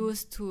can be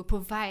used to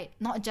provide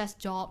not just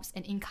jobs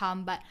and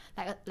income, but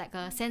like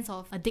a sense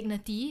of a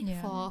dignity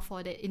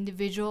for the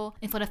individual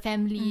and for the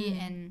family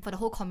and for the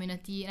whole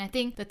community. And I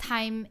think the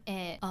time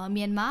at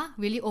Myanmar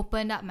really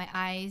opened up my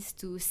eyes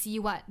to see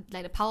what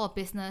like the power of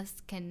business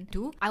can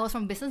do. I was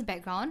from a business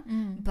background,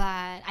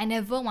 but I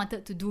never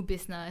wanted to do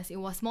business. It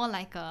was more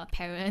like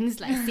parents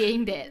like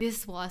saying that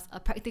this was a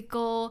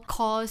practical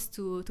course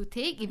to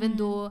take, even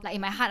though like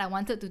in my heart I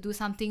wanted to do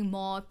something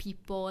more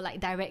people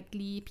like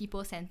directly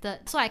people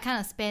centered. So I kind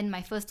of spent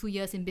my first 2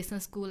 years in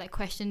business school like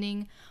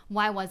questioning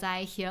why was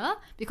I here,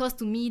 because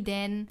to me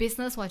then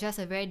business was just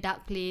a very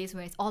dark place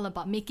where it's all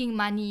about making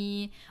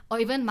money, or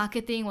even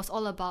marketing was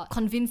all about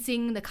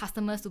convincing the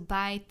customers to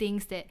buy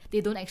things that they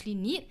don't actually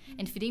need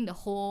and feeding the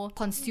whole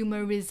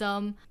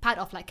consumerism part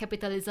of like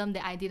capitalism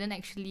that I didn't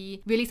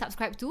actually really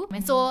subscribe to.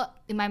 And so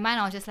in my mind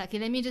I was just like, okay,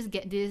 let me just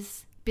get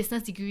this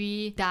business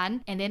degree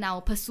done and then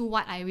I'll pursue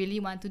what I really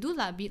want to do,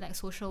 be it like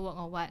social work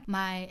or what.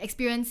 My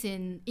experience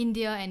in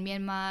India and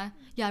Myanmar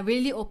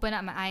really opened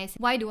up my eyes.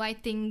 Why do I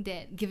think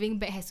that giving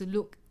back has to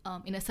look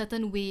in a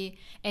certain way?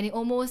 And it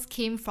almost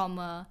came from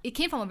a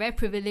very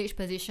privileged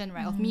position,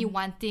 right, of me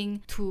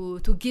wanting to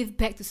give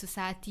back to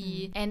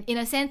society. And in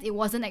a sense it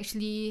wasn't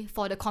actually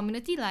for the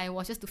community, like it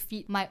was just to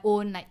feed my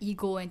own like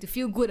ego and to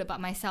feel good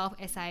about myself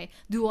as I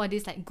do all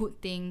these like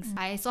good things.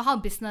 I saw how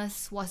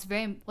business was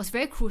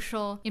very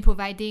crucial in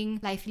providing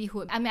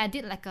livelihood. I mean, I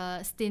did like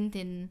a stint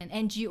in an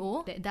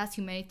NGO that does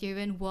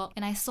humanitarian work,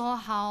 and I saw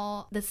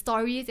how the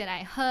stories that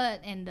I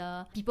heard and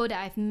the people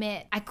that I've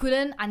met, I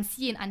couldn't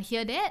unsee and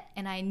unhear that,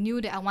 and I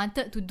knew that I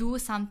wanted to do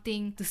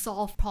something to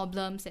solve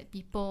problems that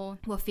people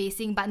were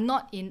facing, but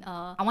not in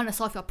a I want to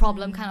solve your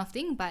problem kind of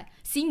thing, but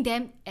seeing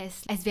them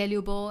as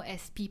valuable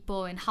as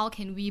people, and how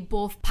can we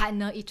both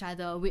partner each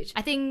other, which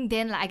I think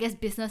then like I guess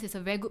business is a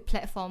very good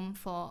platform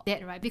for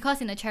that, right?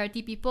 Because in a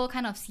charity people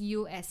kind of see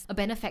you as a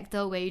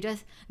benefactor where you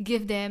just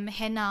give them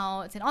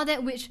handouts and all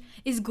that, which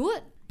is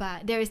good.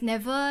 but there is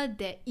never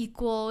that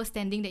equal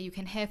standing that you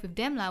can have with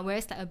them lah.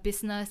 Whereas like a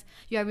business,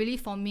 you are really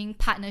forming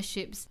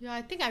partnerships. Yeah,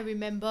 I think I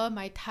remember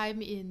my time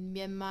in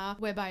Myanmar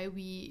whereby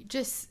we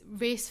just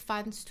raised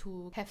funds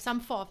to have some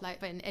sort of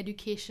like an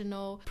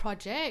educational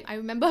project. I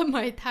remember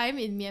my time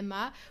in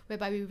Myanmar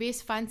whereby we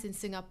raised funds in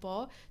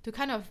Singapore to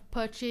kind of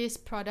purchase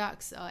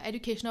products,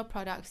 educational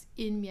products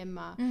in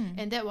Myanmar.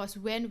 And that was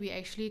when we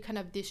actually kind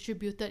of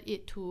distributed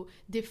it to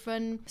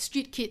different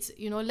street kids,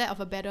 lack of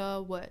a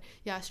better word.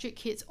 Yeah, street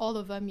kids all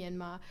over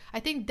Myanmar. I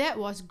think that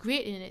was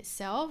great in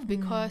itself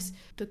because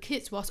the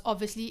kids was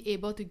obviously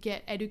able to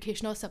get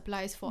educational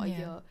supplies for a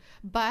year.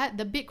 But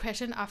the big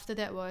question after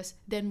that was,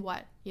 then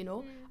what?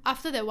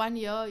 After that 1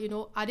 year,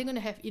 are they going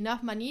to have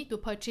enough money to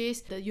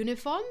purchase the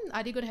uniform?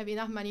 Are they going to have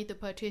enough money to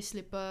purchase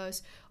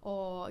slippers?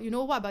 Or,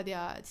 what about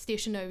their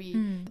stationery?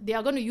 They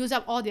are going to use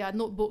up all their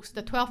notebooks,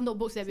 the 12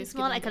 notebooks that we've It's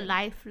more given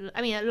like them.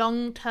 a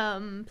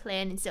long-term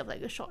plan instead of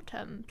like a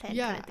short-term plan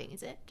kind of thing,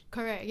 is it?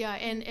 Correct, yeah.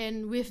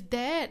 And with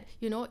that,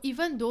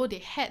 even though they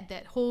had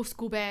that whole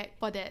school bag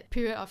for that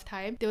period of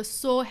time, they were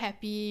so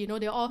happy,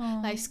 they were all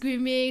like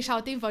screaming,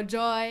 shouting for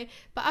joy.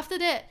 But after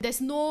that,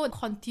 there's no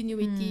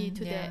continuity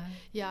to that.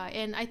 Yeah,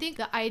 and I think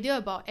the idea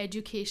about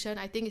education,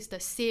 I think it's the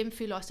same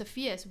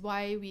philosophy as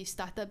why we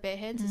started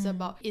Barehands. It's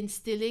about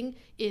instilling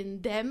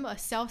in them a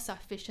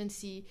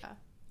self-sufficiency.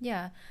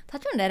 Yeah,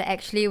 touch on that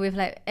actually with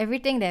like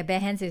everything that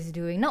Barehands is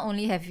doing. Not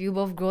only have you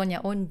both grown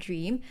your own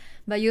dream,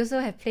 but you also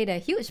have played a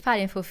huge part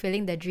in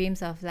fulfilling the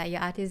dreams of like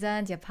your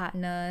artisans, your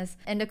partners,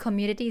 and the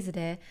communities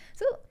there.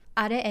 So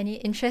are there any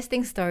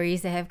interesting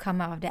stories that have come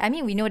out of that? I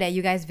mean, we know that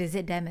you guys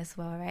visit them as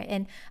well, right?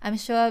 And I'm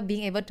sure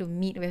being able to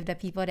meet with the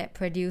people that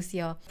produce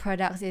your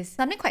products is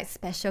something quite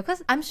special,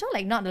 because I'm sure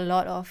like not a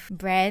lot of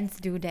brands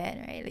do that,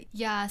 right? Like,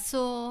 Yeah,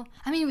 so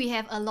I mean, we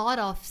have a lot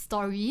of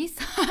stories.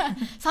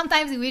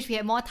 Sometimes we wish we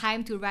had more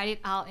time to write it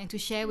out and to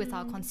share with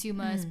our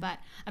consumers, but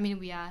I mean,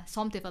 we are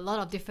swamped with a lot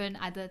of different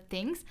other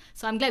things.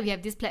 So I'm glad we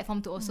have this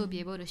platform to also be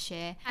able to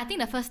share. I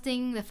think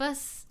the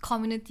first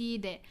community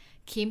that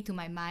came to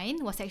my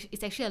mind was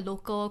it's actually a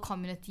local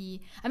community.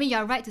 I mean,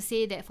 you're right to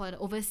say that for the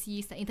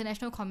overseas, the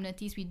international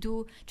communities, we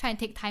do try and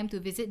take time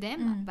to visit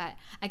them, but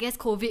I guess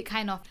COVID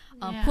kind of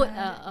put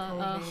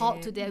a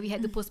halt to that. We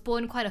had to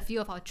postpone quite a few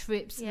of our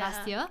trips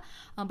last year,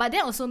 but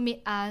that also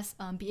made us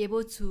be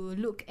able to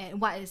look at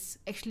what is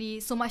actually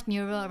so much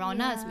nearer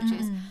around us, which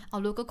is our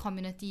local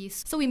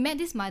communities. So we met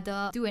this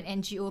mother through an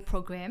NGO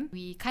program.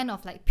 We kind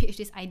of like pitched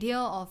this idea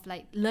of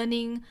like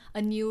learning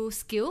a new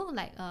skill,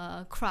 like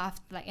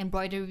craft, like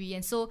embroidery.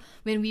 And so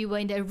when we were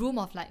in that room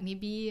of like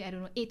maybe,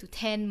 8 to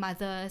 10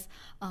 mothers,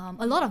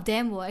 a lot of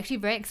them were actually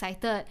very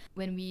excited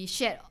when we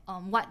shared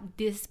what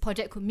this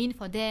project could mean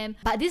for them.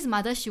 But this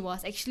mother, she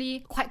was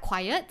actually quite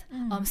quiet.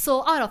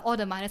 So out of all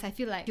the mothers, I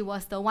feel like she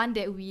was the one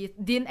that we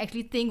didn't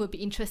actually think would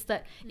be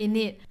interested in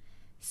it.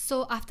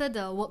 So after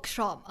the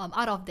workshop,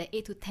 out of the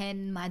 8 to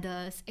 10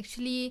 mothers,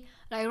 actually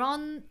like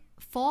around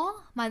 4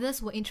 mothers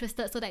were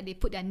interested, so that they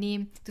put their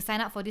name to sign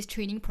up for this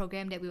training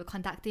program that we were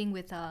conducting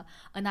with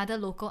another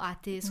local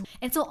artist.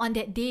 And so on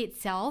that day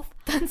itself,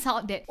 turns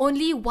out that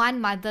only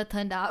one mother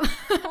turned up.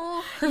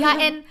 Yeah,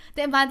 and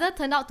that mother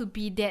turned out to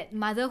be that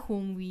mother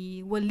whom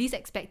we were least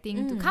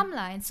expecting to come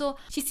lah. And so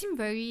she seemed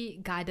very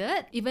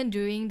guarded even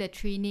during the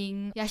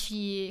training. Yeah,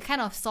 she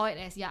kind of saw it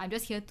as, I'm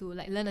just here to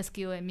like learn a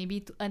skill and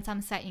maybe to earn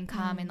some side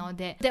income and all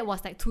that. That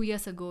was like 2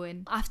 years ago,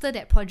 and after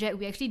that project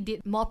we actually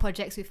did more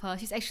projects with her.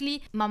 She's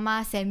actually Mama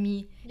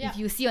Sammy. If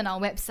you see on our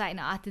website,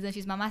 our artisan,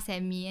 she's Mama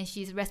Sammy, and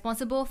she's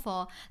responsible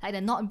for like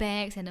the knot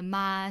bags and the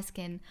mask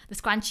and the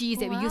scrunchies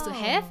that we used to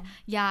have.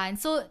 Yeah, and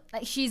so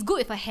like she's good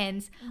with her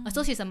hands.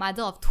 So she's a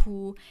mother of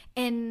 2,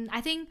 and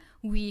I think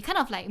we kind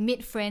of like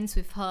made friends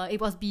with her.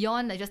 It was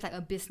beyond like just like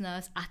a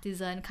business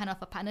artisan kind of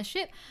a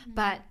partnership,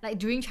 but like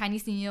during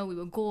Chinese New Year we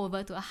will go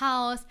over to her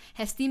house,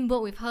 have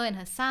steamboat with her and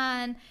her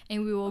son,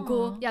 and we will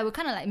go, we'll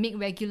kind of like make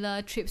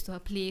regular trips to her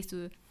place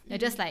to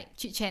just like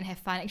chit chat and have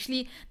fun.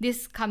 Actually,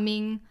 this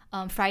coming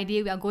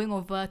Friday, we are going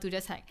over to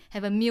just like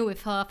have a meal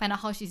with her, find out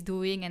how she's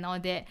doing and all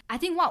that. I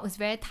think what was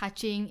very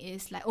touching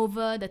is like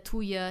over the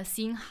 2 years,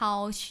 seeing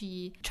how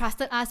she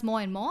trusted us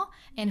more and more.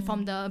 And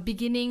from the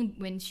beginning,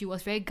 when she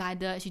was very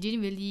guarded, she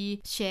didn't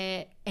really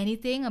share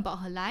anything about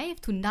her life,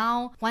 to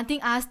now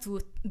wanting us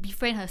to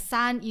befriend her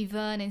son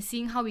even, and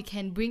seeing how we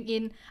can bring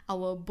in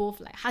our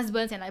both like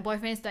husbands and like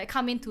boyfriends to like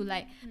come in to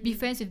like be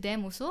friends with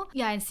them also.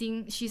 And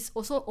seeing she's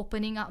also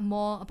opening up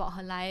more about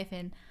her life,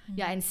 and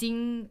and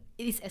seeing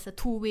it as a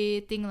two-way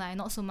thing, like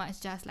not so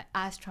much just like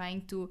us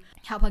trying to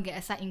help her get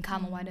a side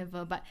income or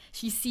whatever, but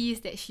she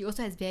sees that she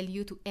also has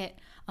value to add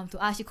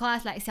to us. She calls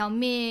us like 小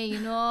妹,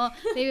 then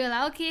we were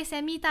like, okay,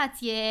 Sammy 大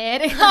姐,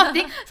 that kind of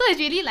thing. So it's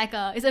really like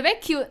it's a very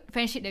cute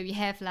friendship that we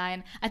have,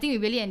 and I think we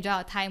really enjoy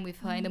our time with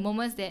her, and the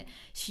moments that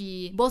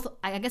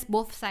I guess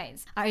both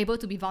sides are able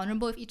to be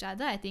vulnerable with each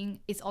other, I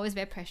think it's always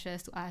very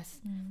precious to us.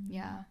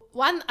 Yeah.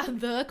 One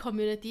other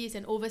community is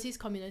an overseas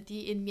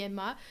community in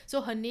Myanmar.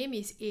 So her name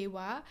is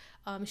Ewa.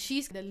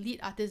 She's the lead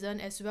artisan,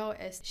 as well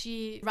as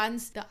she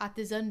runs the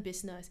artisan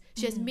business.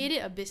 She has made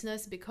it a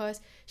business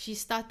because she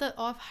started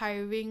off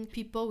hiring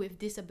people with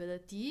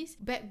disabilities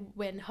back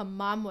when her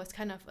mom was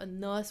kind of a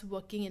nurse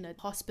working in a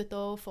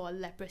hospital for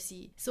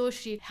leprosy. So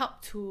she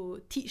helped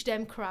to teach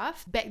them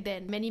craft back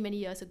then, many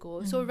years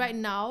ago. So right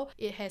now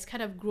it has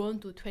kind of grown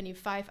to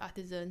 25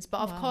 artisans,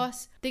 but of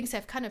course things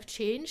have kind of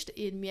changed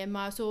in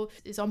Myanmar, so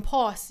it's on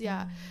pause.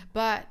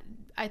 But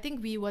I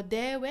think we were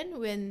there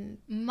when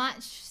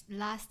March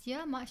last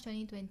year, March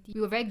 2020.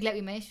 We were very glad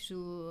we managed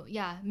to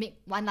make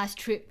one last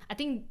trip. I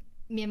think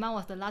Myanmar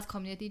was the last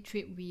community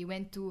trip we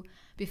went to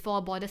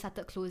before borders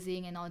started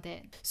closing and all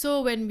that.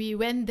 So when we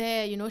went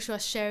there, you know, she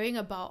was sharing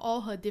about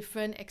all her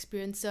different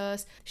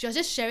experiences. She was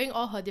just sharing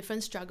all her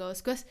different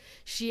struggles because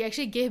she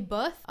actually gave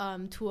birth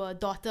to a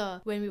daughter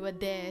when we were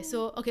there.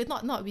 So okay,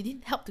 not we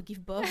didn't help to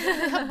give birth.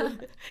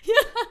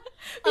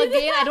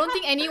 Again, I don't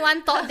think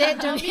anyone thought that,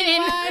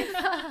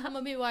 Jermaine. I'm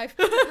a midwife.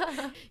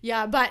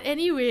 Yeah, but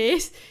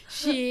anyways,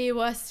 she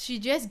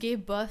just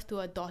gave birth to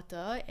a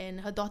daughter,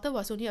 and her daughter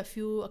was only a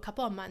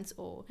couple of months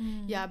old.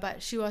 Yeah,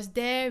 but she was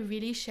there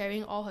really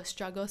sharing all her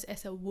struggles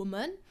as a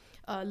woman,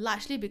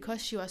 largely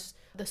because she was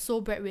the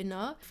sole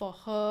breadwinner for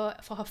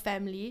her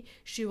family.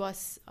 She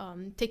was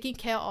taking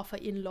care of her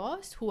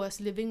in-laws who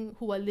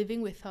were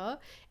living with her,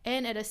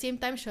 and at the same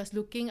time she was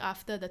looking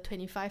after the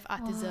 25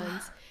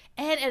 artisans.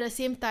 And at the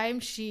same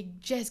time she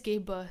just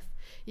gave birth.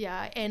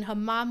 Yeah, and her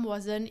mom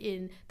wasn't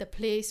in the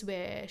place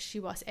where she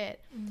was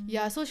at.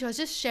 Yeah, so she was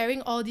just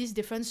sharing all these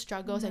different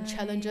struggles and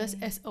challenges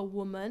as a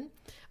woman,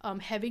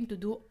 having to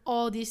do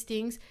all these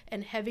things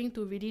and having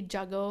to really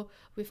juggle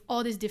with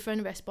all these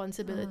different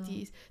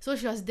responsibilities. So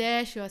she was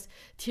there, she was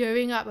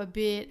tearing up a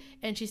bit,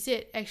 and she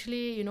said,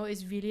 actually, you know,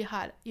 it's really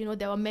hard. You know,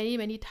 there were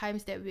many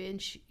times that when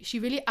she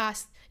really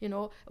asked, you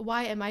know,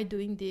 why am I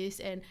doing this,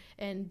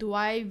 and do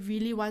I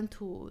really want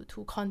to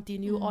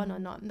continue on or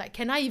not? Like,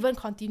 can I even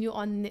continue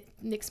on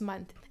next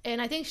month? And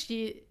I think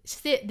she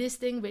said this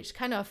thing which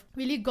kind of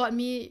really got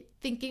me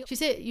thinking. She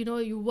said, you know,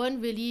 you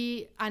won't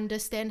really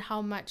understand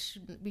how much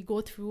we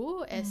go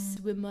through as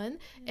women.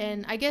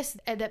 And I guess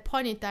at that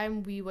point in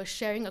time we were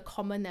sharing a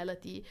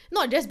commonality,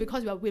 not just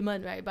because we are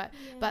women, right,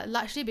 but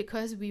largely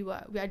because we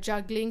are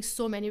juggling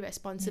so many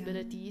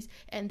responsibilities,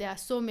 and there are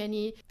so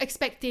many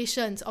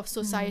expectations of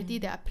society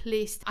that are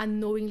placed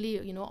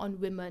unknowingly, you know, on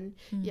women.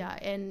 Yeah,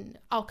 and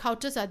our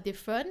cultures are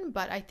different,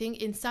 but I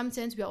think in some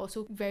sense we are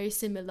also very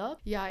similar.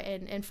 Yeah,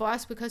 and for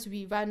us, because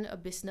we run a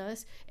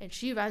business and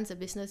she runs a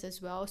business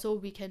as well, so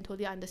we can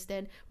totally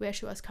understand where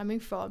she was coming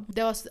from.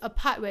 There was a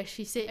part where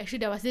she said actually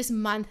there was this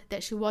month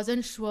that she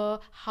wasn't sure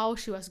how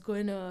she was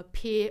going to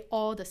pay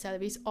all the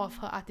salaries of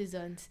her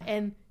artisans,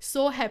 and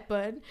so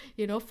happened,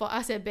 you know, for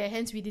us at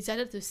Barehands, we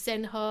decided to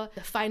send her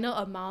the final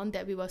amount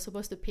that we were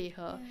supposed to pay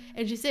her.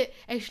 And she said,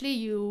 actually,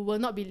 you will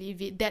not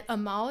believe it, that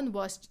amount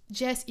was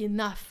just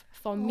enough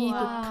for me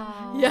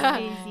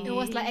to It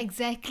was like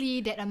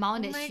exactly that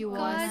amount that she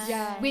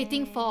was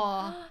waiting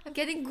for. I'm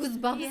getting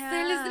goosebumps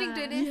listening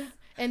to this.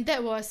 And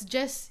that was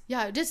just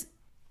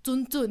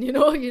zun zun, you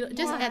know,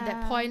 just at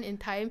that point in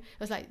time, it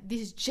was like,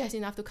 this is just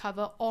enough to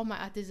cover all my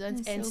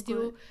artisans and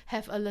still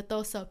have a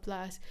little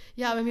surplus.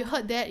 When we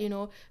heard that, you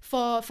know,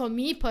 for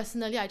me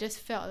personally, I just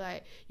felt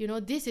like, you know,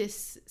 this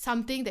is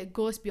something that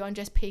goes beyond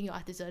just paying your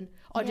artisan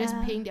or just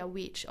paying their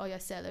wage or your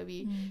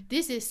salary.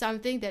 This is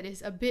something that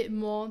is a bit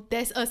more,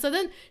 there's a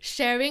certain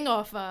sharing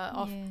of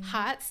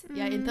hearts,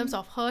 in terms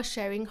of her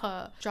sharing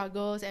her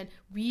struggles and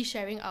we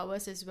sharing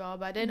ours as well.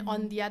 But then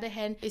on the other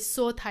hand, it's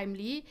so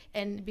timely,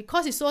 and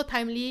because it's so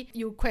timely,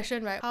 you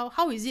question, right,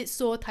 how is it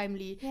so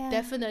timely?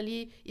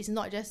 Definitely it's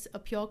not just a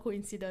pure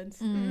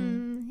coincidence.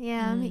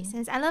 Makes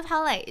sense. I love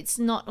how, like, it's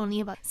not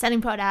only about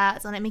selling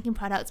products or like making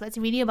products, but it's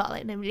really about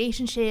like the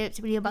relationships,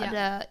 really about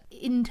the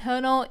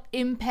internal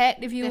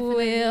impact, if you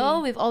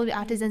will, with all the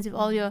artisans, with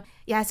all your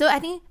so I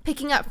think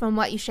picking up from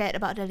what you shared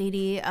about the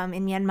lady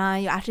in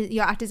Myanmar,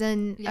 your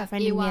artisan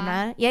friend in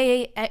Myanmar,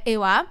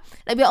 Ewa,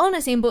 like, we're all in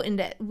the same boat in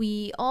that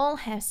we all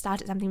have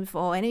started something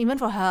before, and even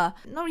for her,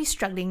 not really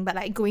struggling, but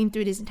like going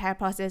through this entire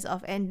process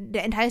of, and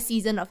the entire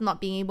season of not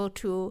being able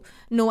to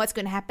know what's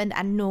going to happen, the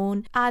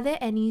unknown. Are there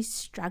any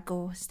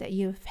struggles that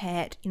you've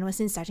had, you know,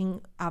 since starting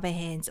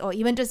Barehands, or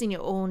even just in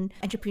your own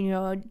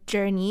entrepreneurial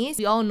journeys?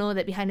 We all know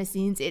that behind the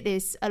scenes it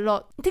takes a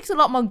lot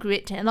more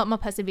grit and a lot more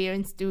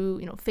perseverance through,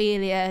 you know,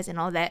 failures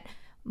and all that,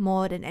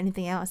 more than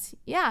anything else.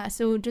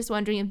 So just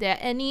wondering if there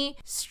are any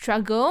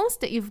struggles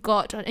that you've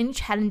got, or any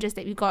challenges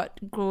that you got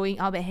growing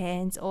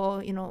Barehands,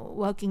 or, you know,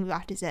 working with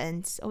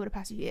artisans over the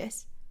past few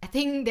years. I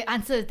think the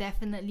answer is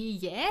definitely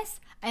yes.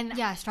 And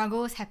yeah,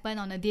 struggles happen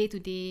on a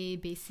day-to-day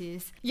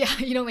basis. Yeah,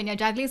 you know, when you're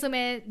juggling so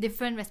many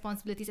different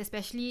responsibilities,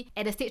 especially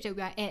at the stage that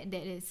we are at,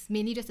 that is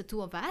mainly just the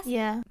two of us.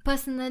 Yeah.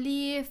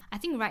 Personally, I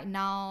think right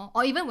now,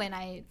 or even when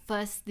I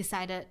first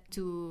decided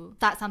to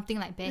start something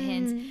like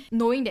Barehands,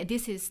 knowing that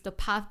this is the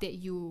path that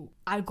you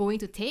are going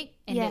to take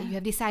and that you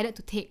have decided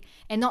to take,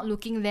 and not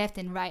looking left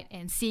and right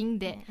and seeing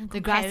that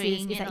the grass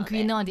is like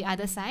greener on the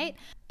other side.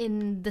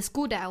 In the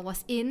school that I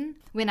was in,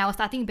 when I was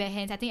starting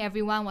Barehands, I think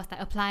everyone was like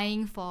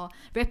applying for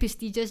very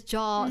prestigious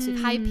jobs with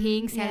high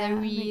paying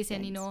salaries,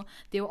 and you know,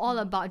 they were all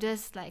about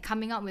just like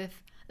coming up with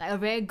like a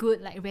very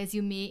good like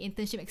resume,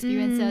 internship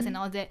experiences and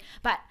all that.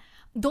 But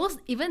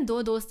even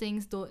though those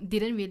things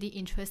didn't really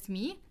interest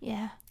me,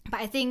 but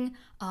I think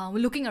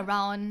looking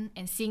around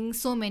and seeing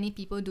so many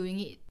people doing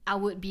it, I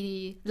would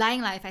be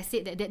lying if I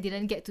said that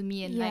didn't get to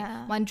me, and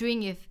like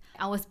wondering if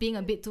I was being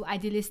a bit too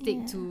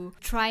idealistic to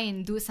try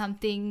and do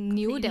something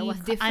new that was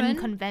different,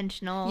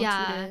 unconventional.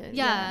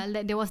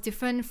 Like that was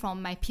different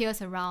from my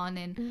peers around.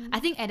 And I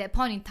think at that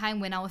point in time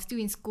when I was still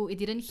in school, it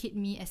didn't hit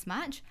me as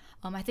much.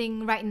 I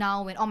think right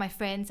now when all my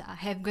friends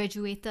have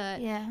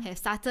graduated, have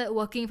started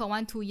working for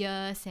 1-2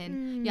 years,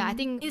 and I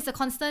think it's a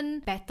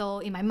constant battle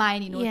in my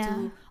mind, you know,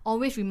 to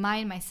always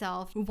remind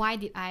myself, why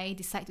did I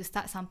decide to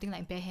start something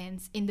like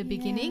Barehands in the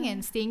beginning,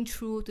 and staying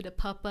true to the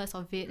purpose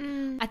of it.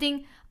 I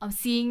think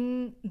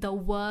seeing the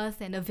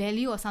worth and the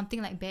value of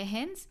something like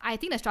Barehands, I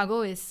think the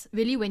struggle is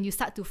really when you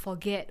start to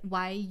forget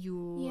why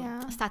you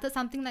started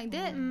something like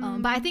that.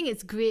 But I think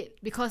it's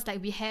great because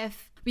like we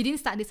didn't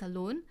start this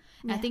alone.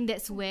 And I think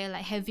that's where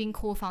like having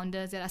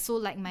co-founders that are so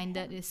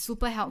like-minded is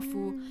super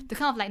helpful to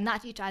kind of like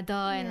nudge each other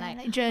and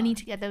like journey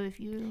together with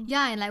you.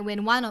 And like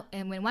when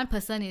one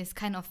person is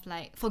kind of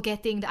like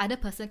forgetting, the other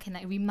person can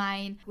like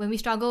remind. When we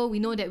struggle, we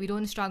know that we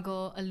don't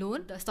struggle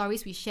alone. The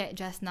stories we shared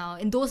just now,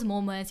 in those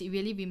moments, it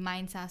really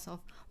reminds us of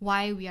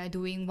why we are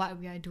doing what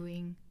we are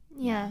doing.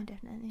 Yeah,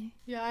 definitely.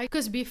 Yeah,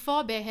 because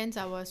before Barehands,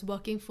 I was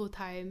working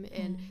full-time,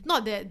 and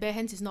not that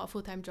Barehands is not a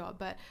full-time job,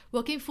 but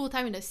working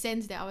full-time in the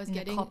sense that I was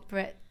getting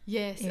corporate.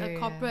 Yes, a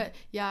corporate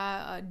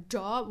a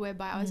job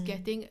whereby I was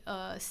getting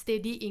a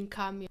steady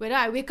income. Whether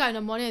I wake up in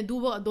the morning and do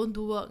work or don't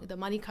do work, the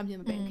money comes in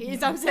the bank. You know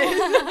what I'm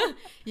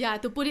saying?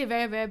 To put it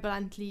very, very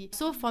bluntly.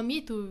 So for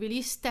me to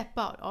really step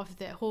out of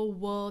that whole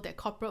world, that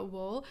corporate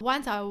world,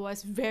 once I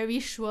was very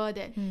sure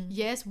that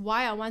yes,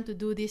 why I want to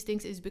do these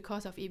things is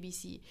because of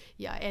ABC.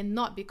 And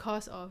not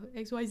because of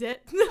XYZ.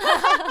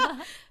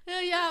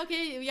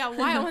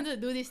 Why I want to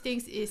do these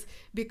things is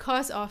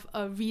because of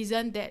a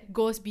reason that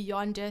goes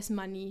beyond just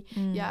money.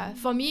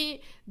 For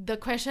me, the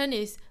question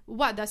is,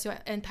 what does your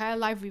entire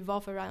life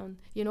revolve around?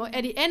 You know,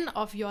 at the end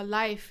of your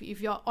life,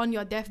 if you're on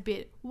your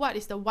deathbed, what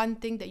is the one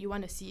thing that you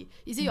want to see?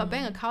 Is it your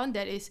bank account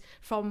that is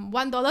from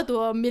 $1 to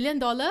 $1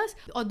 million?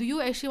 Or do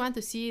you actually want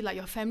to see like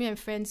your family and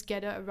friends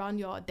gather around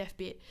your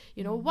deathbed?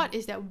 You know, what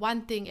is that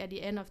one thing at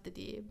the end of the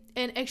day?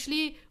 And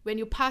actually, when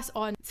you pass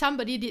on,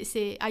 somebody did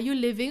say, are you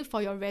living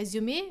for your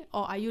resume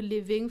or are you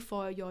living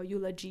for your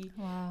eulogy?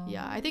 Wow.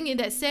 I think in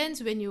that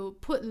sense, when you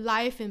put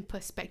life in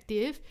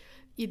perspective,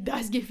 it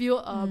does give you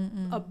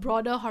a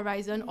broader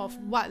horizon of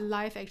what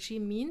life actually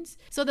means.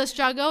 So the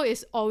struggle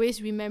is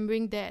always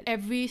remembering that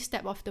every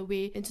step of the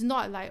way. It's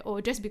not like,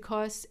 just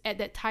because at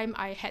that time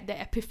I had that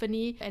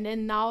epiphany and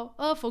then now,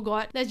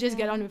 forgot, let's just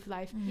get on with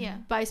life.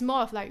 But it's more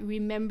of like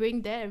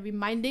remembering that and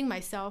reminding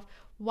myself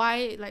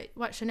why, like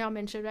what Chanel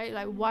mentioned, right?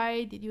 Like,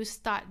 why did you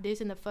start this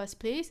in the first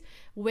place?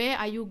 Where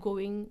are you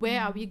going? Where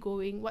are we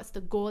going? What's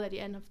the goal at the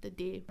end of the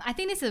day? I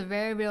think this is a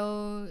very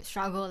real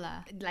struggle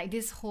lah. Like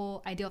this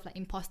whole idea of like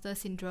imposter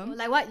syndrome.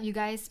 Like what you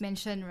guys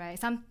mentioned, right?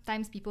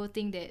 Sometimes people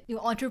think that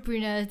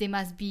entrepreneurs, they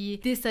must be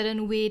this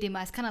certain way. They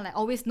must kind of like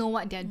always know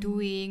what they're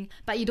doing.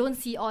 But you don't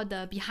see all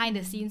the behind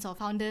the scenes of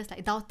founders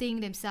like doubting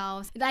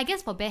themselves. I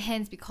guess for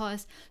Barehands,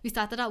 because we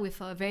started out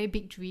with a very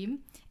big dream.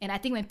 And I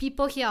think when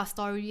people hear our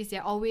stories,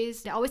 they're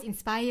always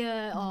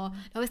inspired, or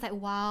they're always like,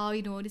 wow,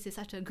 this is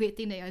such a great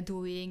thing that you're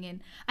doing.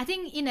 And I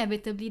think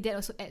inevitably that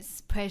also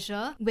adds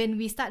pressure. When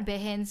we start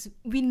Barehands,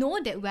 we know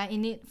that we're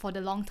in it for the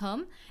long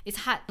term. It's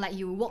hard, like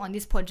you work on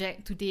this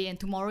project today and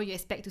tomorrow you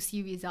expect to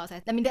see results.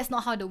 I mean, that's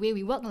not how the way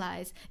we work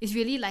lies. It's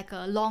really like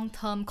a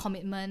long-term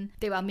commitment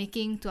that we're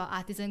making to our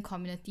artisan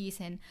communities.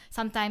 And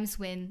sometimes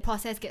when the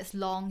process gets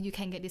long, you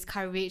can get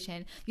discouraged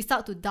and you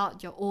start to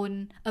doubt your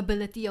own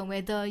ability on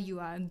whether you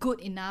are good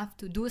enough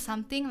to do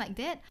something like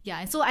that.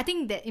 And so I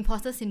think that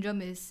imposter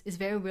syndrome is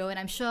very real, and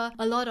I'm sure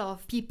a lot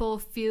of people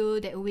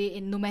feel that way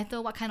in no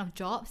matter what kind of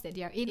jobs that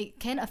they are in. It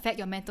can affect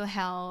your mental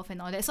health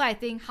and all that. So I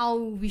think how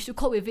we should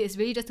cope with it is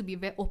really just to be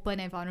very open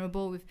and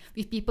vulnerable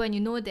with people, and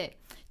that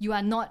you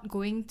are not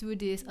going through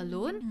this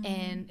alone,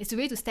 and it's a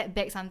way to step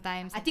back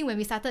sometimes. I think when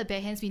we started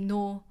Barehands, we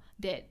know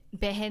that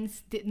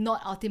Barehands did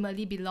not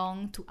ultimately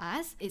belong to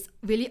us. It's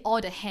really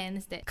all the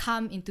hands that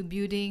come into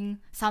building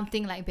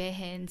something like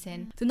Barehands,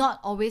 and to not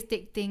always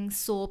take things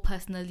so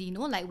personally, you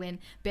know, like when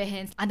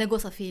Barehands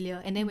undergoes a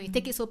failure, and then when you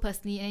take it so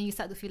personally, and then you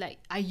start to feel like,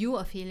 are you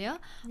a failure?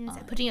 It's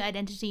like putting your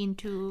identity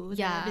into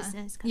the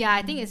business. Yeah,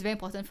 I think it's very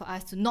important for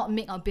us to not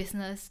make our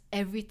business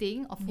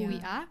everything of who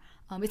we are.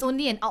 It's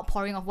only an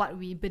outpouring of what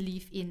we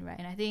believe in, right?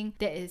 And I think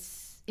that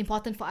is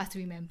important for us to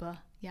remember.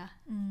 Yeah.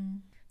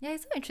 Yeah,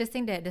 it's so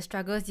interesting that the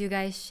struggles you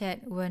guys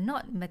shared were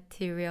not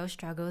material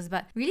struggles,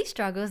 but really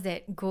struggles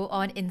that go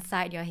on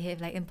inside your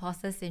head, like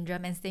imposter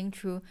syndrome and staying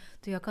true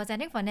to your cause. I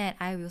think for Nat,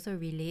 I also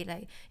relate.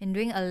 Like in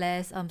doing a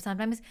less,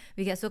 sometimes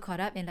we get so caught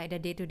up in like the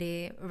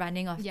day-to-day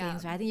running of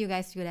things, right? I think you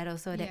guys feel that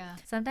also,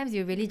 that sometimes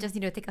you really just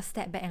need to take a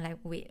step back and like,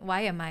 wait,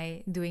 why am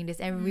I doing this?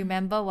 And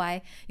remember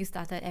why you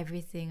started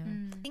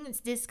everything. I think it's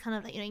this kind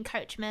of like,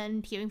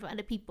 encouragement, hearing from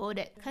other people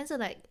that kind of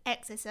like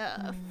acts as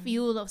a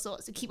fuel of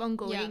sorts to keep on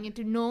going and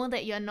to know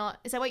that you're not,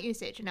 it's like what you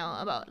said,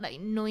 about like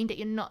knowing that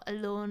you're not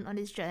alone on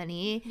this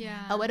journey.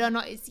 Or whether or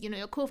not it's,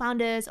 your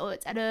co-founders or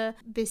it's other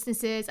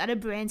businesses, other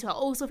brands who are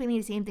also feeling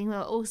the same thing, who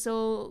are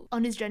also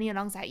on this journey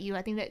alongside you.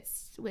 I think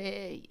that's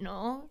where,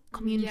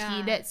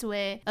 community, that's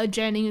where a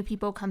journey with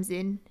people comes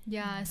in.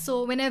 Yeah,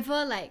 so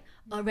whenever like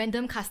a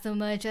random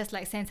customer just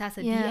like sends us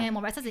a DM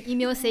or writes us an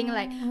email saying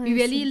like, we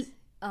really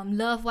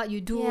love what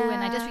you do,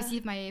 and I just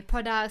received my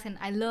products and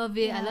I love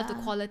it, I love the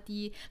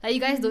quality, like you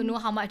guys don't know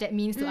how much that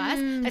means to us.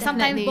 Like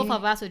sometimes both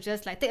of us will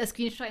just like take a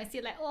screenshot and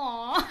see like,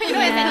 oh,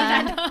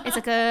 it's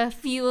like a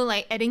fuel,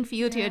 like adding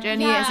fuel to your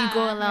journey as you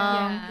go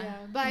along.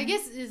 But I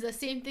guess it's the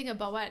same thing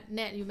about what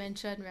Nat you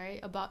mentioned, right?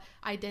 About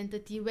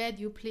identity. Where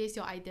do you place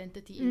your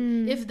identity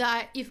in?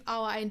 If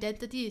our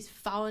identity is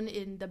found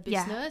in the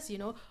business,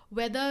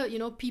 whether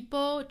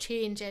people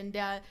change, and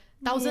there are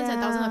thousands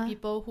and thousands of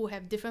people who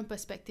have different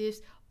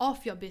perspectives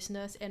of your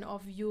business and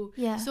of you.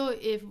 So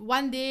if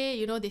one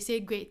day, they say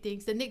great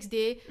things, the next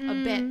day a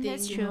bad thing,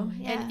 that's true.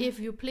 And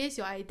if you place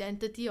your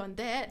identity on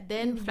that,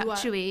 then you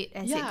fluctuate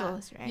as it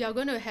goes, right? You're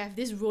going to have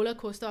this roller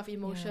coaster of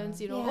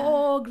emotions,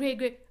 oh,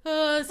 great,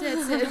 oh,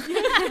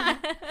 sad.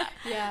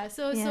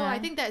 So I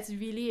think that's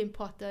really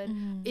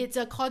important. It's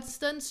a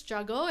constant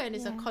struggle, and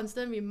it's a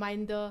constant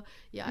reminder.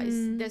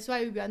 That's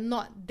why we are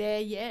not there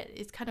yet.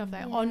 It's kind of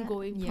like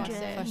ongoing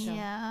process. For sure.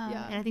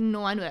 And I think no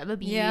one will ever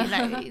be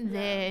like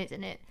there,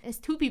 isn't it? As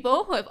two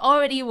people who have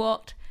already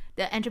walked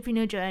the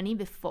entrepreneur journey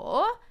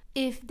before,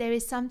 if there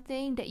is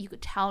something that you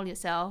could tell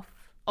yourself,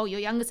 or your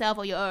younger self,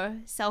 or your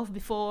self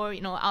before,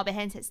 our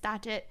Barehands had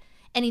started,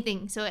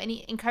 anything, so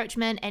any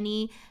encouragement,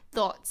 any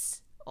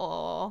thoughts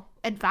or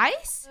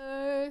advice?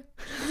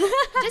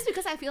 Just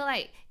because I feel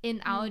like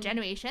in our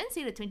generation,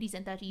 say the 20s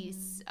and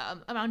 30s,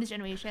 around this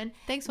generation,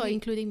 thanks for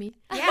including me.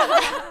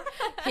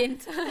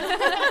 Hint.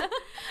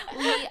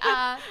 We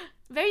are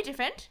very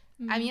different.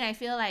 I mean, I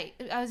feel like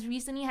I was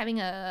recently having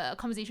a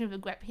conversation with a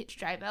Grab Hitch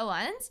driver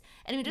once,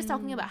 and we were just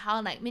talking about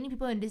how like many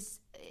people in this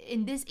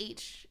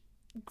age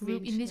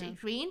group, in this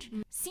age range,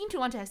 seem to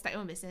want to start their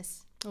own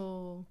business.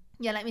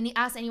 Like when you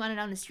ask anyone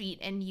around the street,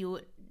 and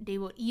they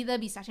would either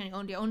be starting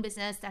their own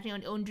business, starting on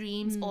their own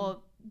dreams,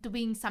 or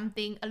doing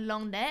something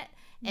along that.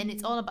 And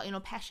it's all about,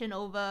 passion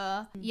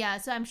over.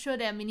 So I'm sure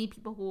there are many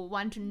people who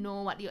want to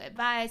know what your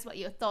advice, what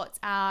your thoughts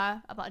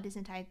are about this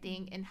entire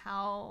thing, and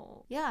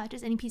how,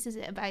 just any pieces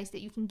of advice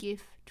that you can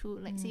give to,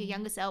 like, say, a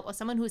younger self, or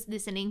someone who's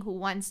listening who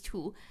wants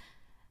to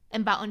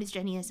embark on this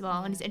journey as well,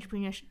 on this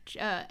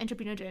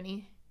entrepreneur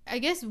journey. I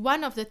guess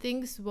one of the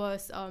things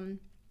was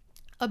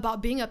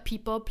about being a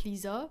people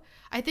pleaser.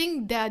 I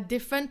think there are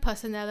different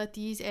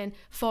personalities, and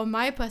for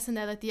my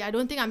personality, I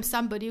don't think I'm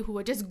somebody who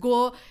would just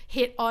go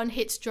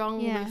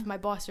headstrong with my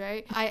boss,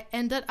 right? I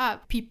ended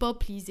up people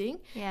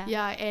pleasing.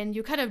 And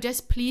you kind of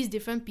just please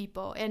different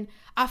people, and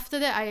after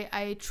that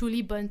I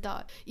truly burnt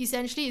out.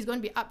 Essentially, it's going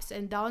to be ups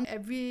and downs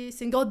every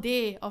single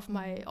day of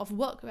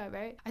work,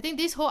 right? I think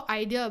this whole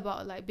idea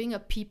about like being a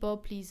people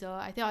pleaser,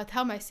 I think I'll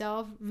tell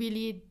myself,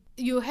 really,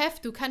 you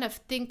have to kind of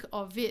think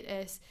of it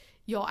as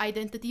your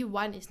identity,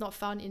 one, is not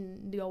found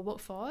in your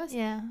workforce,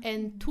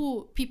 and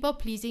two, people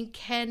pleasing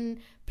can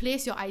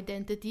place your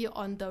identity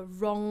on the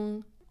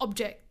wrong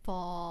object.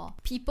 For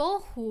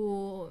people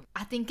who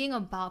are thinking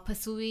about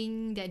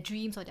pursuing their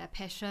dreams or their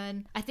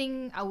passion, I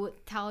think I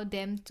would tell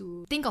them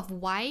to think of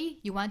why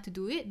you want to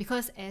do it,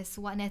 because as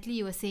what Natalie,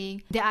 you were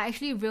saying, there are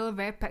actually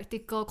very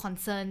practical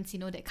concerns,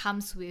 that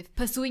comes with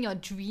pursuing your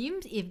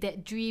dreams. If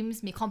that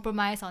dreams may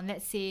compromise on,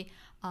 let's say,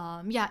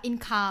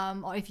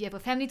 income, or if you have a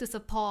family to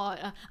support,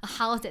 a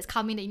house that's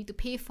coming that you need to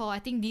pay for. I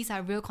think these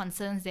are real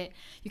concerns that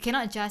you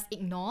cannot just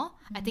ignore.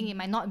 I think it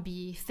might not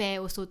be fair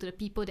also to the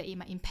people that it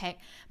might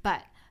impact,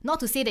 but not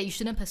to say that you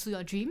shouldn't pursue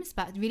your dreams,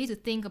 but really to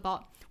think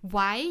about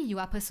why you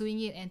are pursuing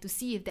it, and to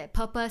see if that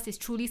purpose is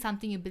truly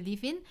something you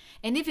believe in.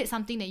 And if it's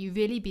something that you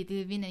really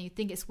believe in and you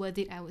think it's worth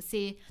it, I would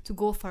say to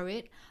go for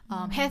it.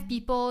 Have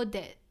people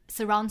that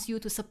surrounds you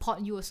to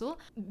support you also,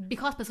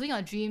 because pursuing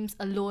your dreams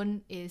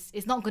alone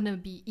is not going to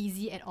be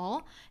easy at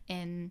all.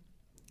 And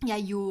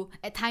you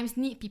at times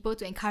need people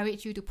to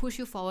encourage you, to push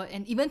you forward,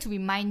 and even to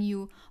remind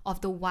you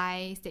of the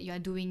whys that you are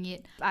doing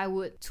it. I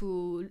would,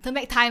 to turn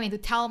back time and to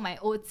tell my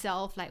old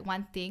self like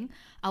one thing,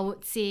 I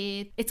would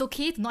say it's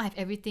okay to not have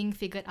everything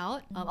figured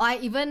out. Or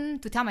even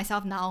to tell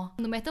myself now,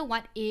 no matter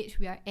what age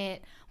we are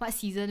at, what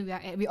season we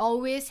are at, we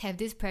always have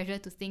this pressure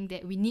to think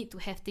that we need to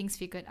have things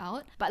figured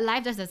out. But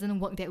life just doesn't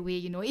work that way,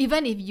 you know.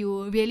 Even if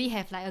you really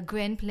have like a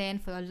grand plan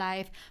for your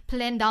life,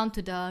 plan down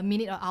to the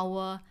minute or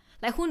hour,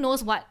 like who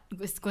knows what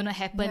is going to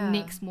happen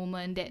next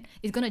moment that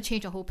is going to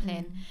change your whole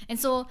plan. And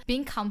so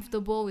being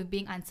comfortable with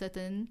being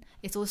uncertain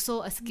is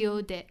also a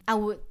skill that I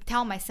would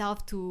tell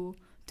myself to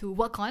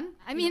work on.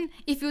 I mean,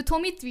 if you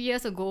told me 3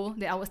 years ago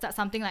that I would start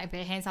something like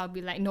Barehands, I'll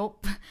be like,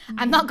 nope,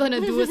 I'm not going to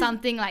do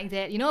something like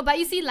that, you know. But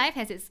you see, life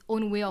has its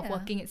own way of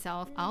working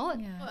itself out.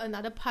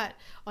 Another part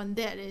on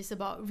that is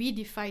about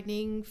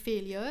redefining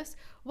failures,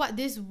 what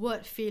this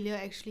word failure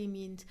actually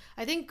means.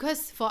 I think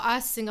because for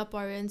us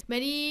Singaporeans,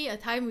 many a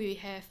time we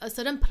have a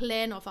certain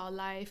plan of our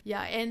life,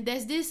 and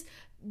there's this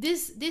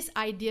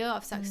idea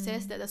of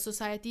success that the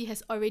society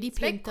has already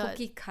painted. Very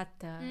cookie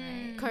cutter,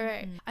 right?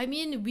 Correct. I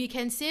mean, we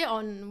can say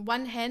on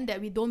one hand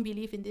that we don't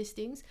believe in these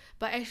things,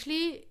 but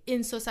actually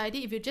in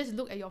society, if you just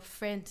look at your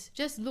friends,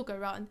 just look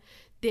around,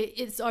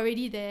 it's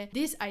already there.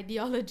 This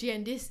ideology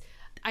and this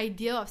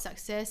idea of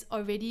success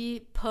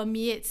already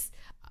permeates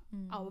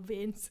our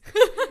veins,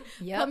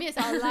 permeates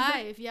our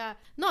life.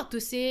 Not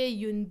to say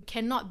you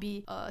cannot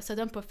be a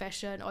certain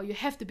profession or you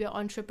have to be an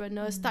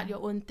entrepreneur, start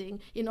your own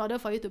thing in order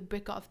for you to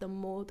break out of the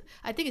mold.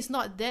 I think it's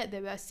not that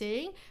we are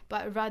saying,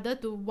 but rather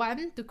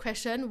to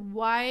question,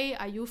 why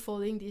are you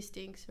following these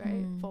things,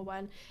 right? For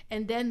one.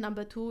 And then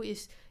number two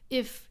is,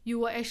 if you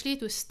were actually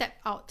to step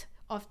out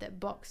of that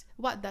box,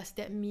 what does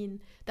that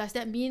mean? Does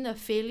that mean a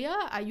failure?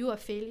 Are you a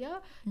failure?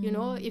 You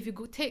know, if you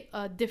could take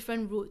a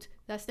different route,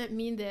 does that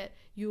mean that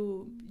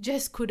you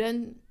just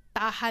couldn't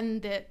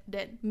tahan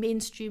that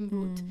mainstream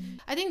route?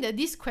 I think that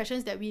these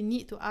questions that we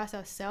need to ask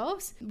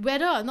ourselves,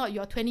 whether or not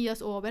you're 20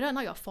 years old, whether or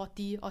not you're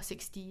 40 or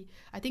 60,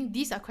 I think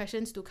these are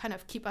questions to kind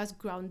of keep us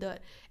grounded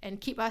and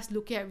keep us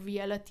looking at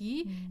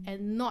reality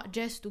and not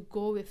just to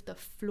go with the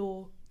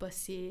flow per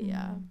se.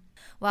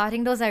 Well, I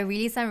think those are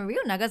really some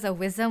real nuggets of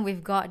wisdom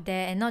we've got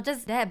there. And not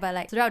just that, but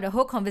like throughout the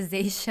whole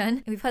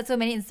conversation, we've heard so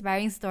many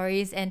inspiring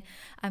stories, and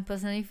I'm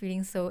personally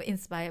feeling so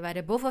inspired by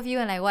the both of you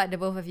and like what the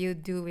both of you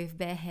do with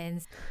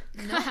Barehands.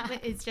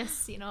 It's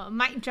just, you know, a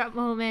mic drop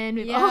moment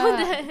with all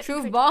the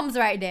truth bombs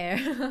right there.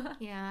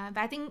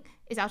 but I think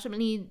it's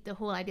ultimately the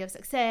whole idea of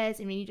success,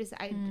 and really just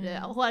the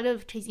whole idea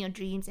of chasing your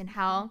dreams and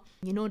how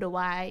you know the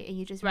why and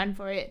you just run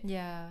for it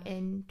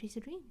and chase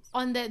your dreams.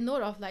 On that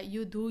note of like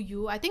you do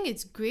you, I think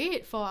it's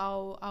great for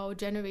our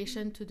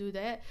generation to do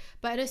that,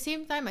 but at the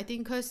same time I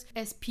think because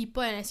as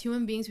people and as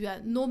human beings,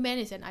 no man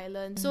is an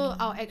island, so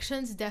our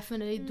actions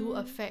definitely do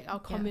affect our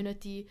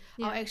community.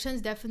 Our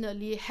actions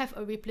definitely have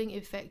a rippling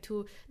effect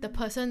to the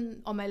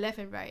person on my left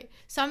and right.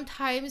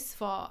 Sometimes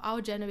for our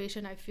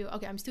generation, I feel,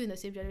 okay, I'm still in the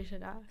same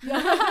generation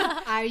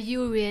Are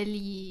you really?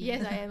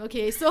 Yes, I am.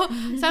 Okay, so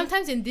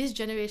sometimes in this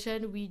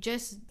generation, we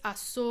just are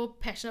so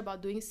passionate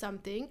about doing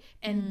something,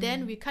 and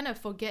then we kind of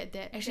forget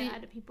that actually there are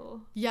other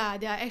people. Yeah,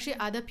 there are actually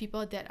other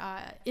people that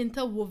are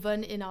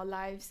interwoven in our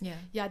lives.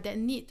 That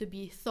need to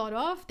be thought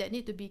of, that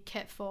need to be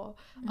cared for.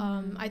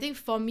 I think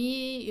for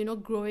me, you know,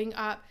 growing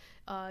up,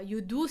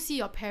 you do see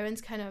your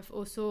parents kind of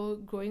also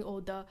growing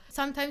older.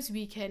 Sometimes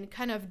we can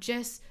kind of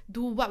just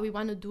do what we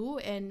want to do,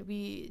 and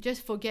we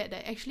just forget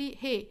that actually,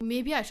 hey,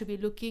 maybe I should be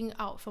looking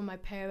out for my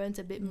parents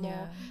a bit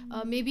more.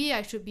 Maybe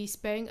I should be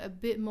sparing a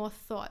bit more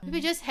thought.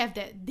 Maybe just have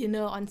that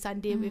dinner on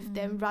Sunday with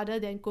them rather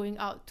than going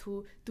out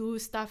to do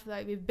stuff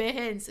like with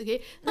Barehands.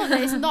 Okay, not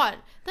that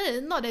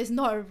it's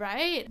not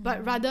right,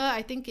 but rather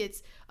I think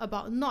it's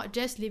about not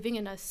just living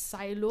in a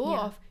silo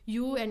of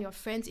you and your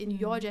friends in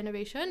your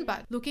generation,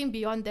 but looking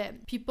beyond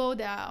that. People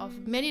that are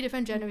of many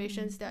different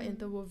generations that are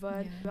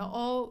interwoven. We're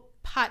all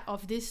part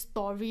of this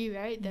story,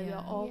 right? That we're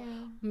all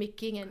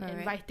making and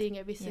writing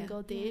every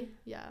single day.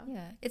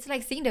 It's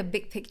like seeing the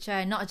big picture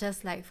and not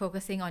just like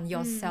focusing on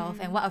yourself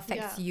and what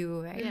affects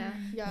you, right?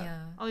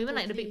 Or even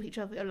like the big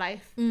picture of your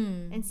life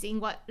and seeing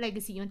what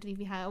legacy you want to leave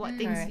behind, what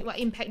things, what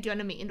impact you want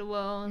to make in the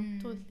world.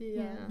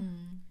 Totally.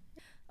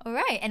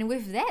 Alright, and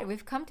with that,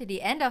 we've come to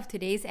the end of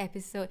today's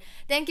episode.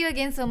 Thank you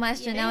again so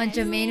much, Janelle and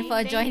Jermaine,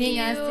 for joining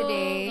us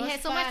today. We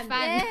had so much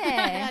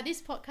fun. This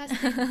podcast.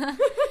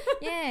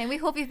 And we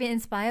hope you've been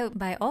inspired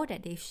by all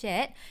that they've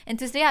shared. And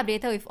to stay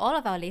updated with all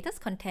of our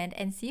latest content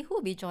and see who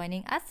will be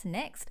joining us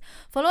next,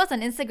 follow us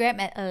on Instagram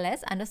at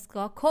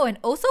ales_co, and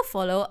also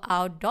follow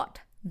our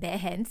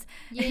Barehands.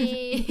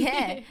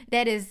 Yay!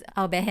 That is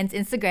our Barehands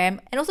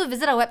Instagram. And also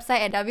visit our website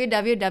at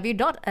www.ales.co.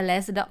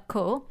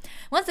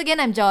 Once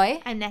again, I'm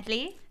Joy. I'm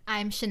Natalie.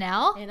 I'm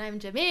Chanel. And I'm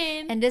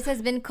Jermaine. And this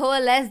has been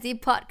Coalesce the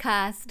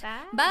Podcast.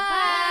 Bye.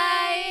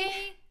 Bye.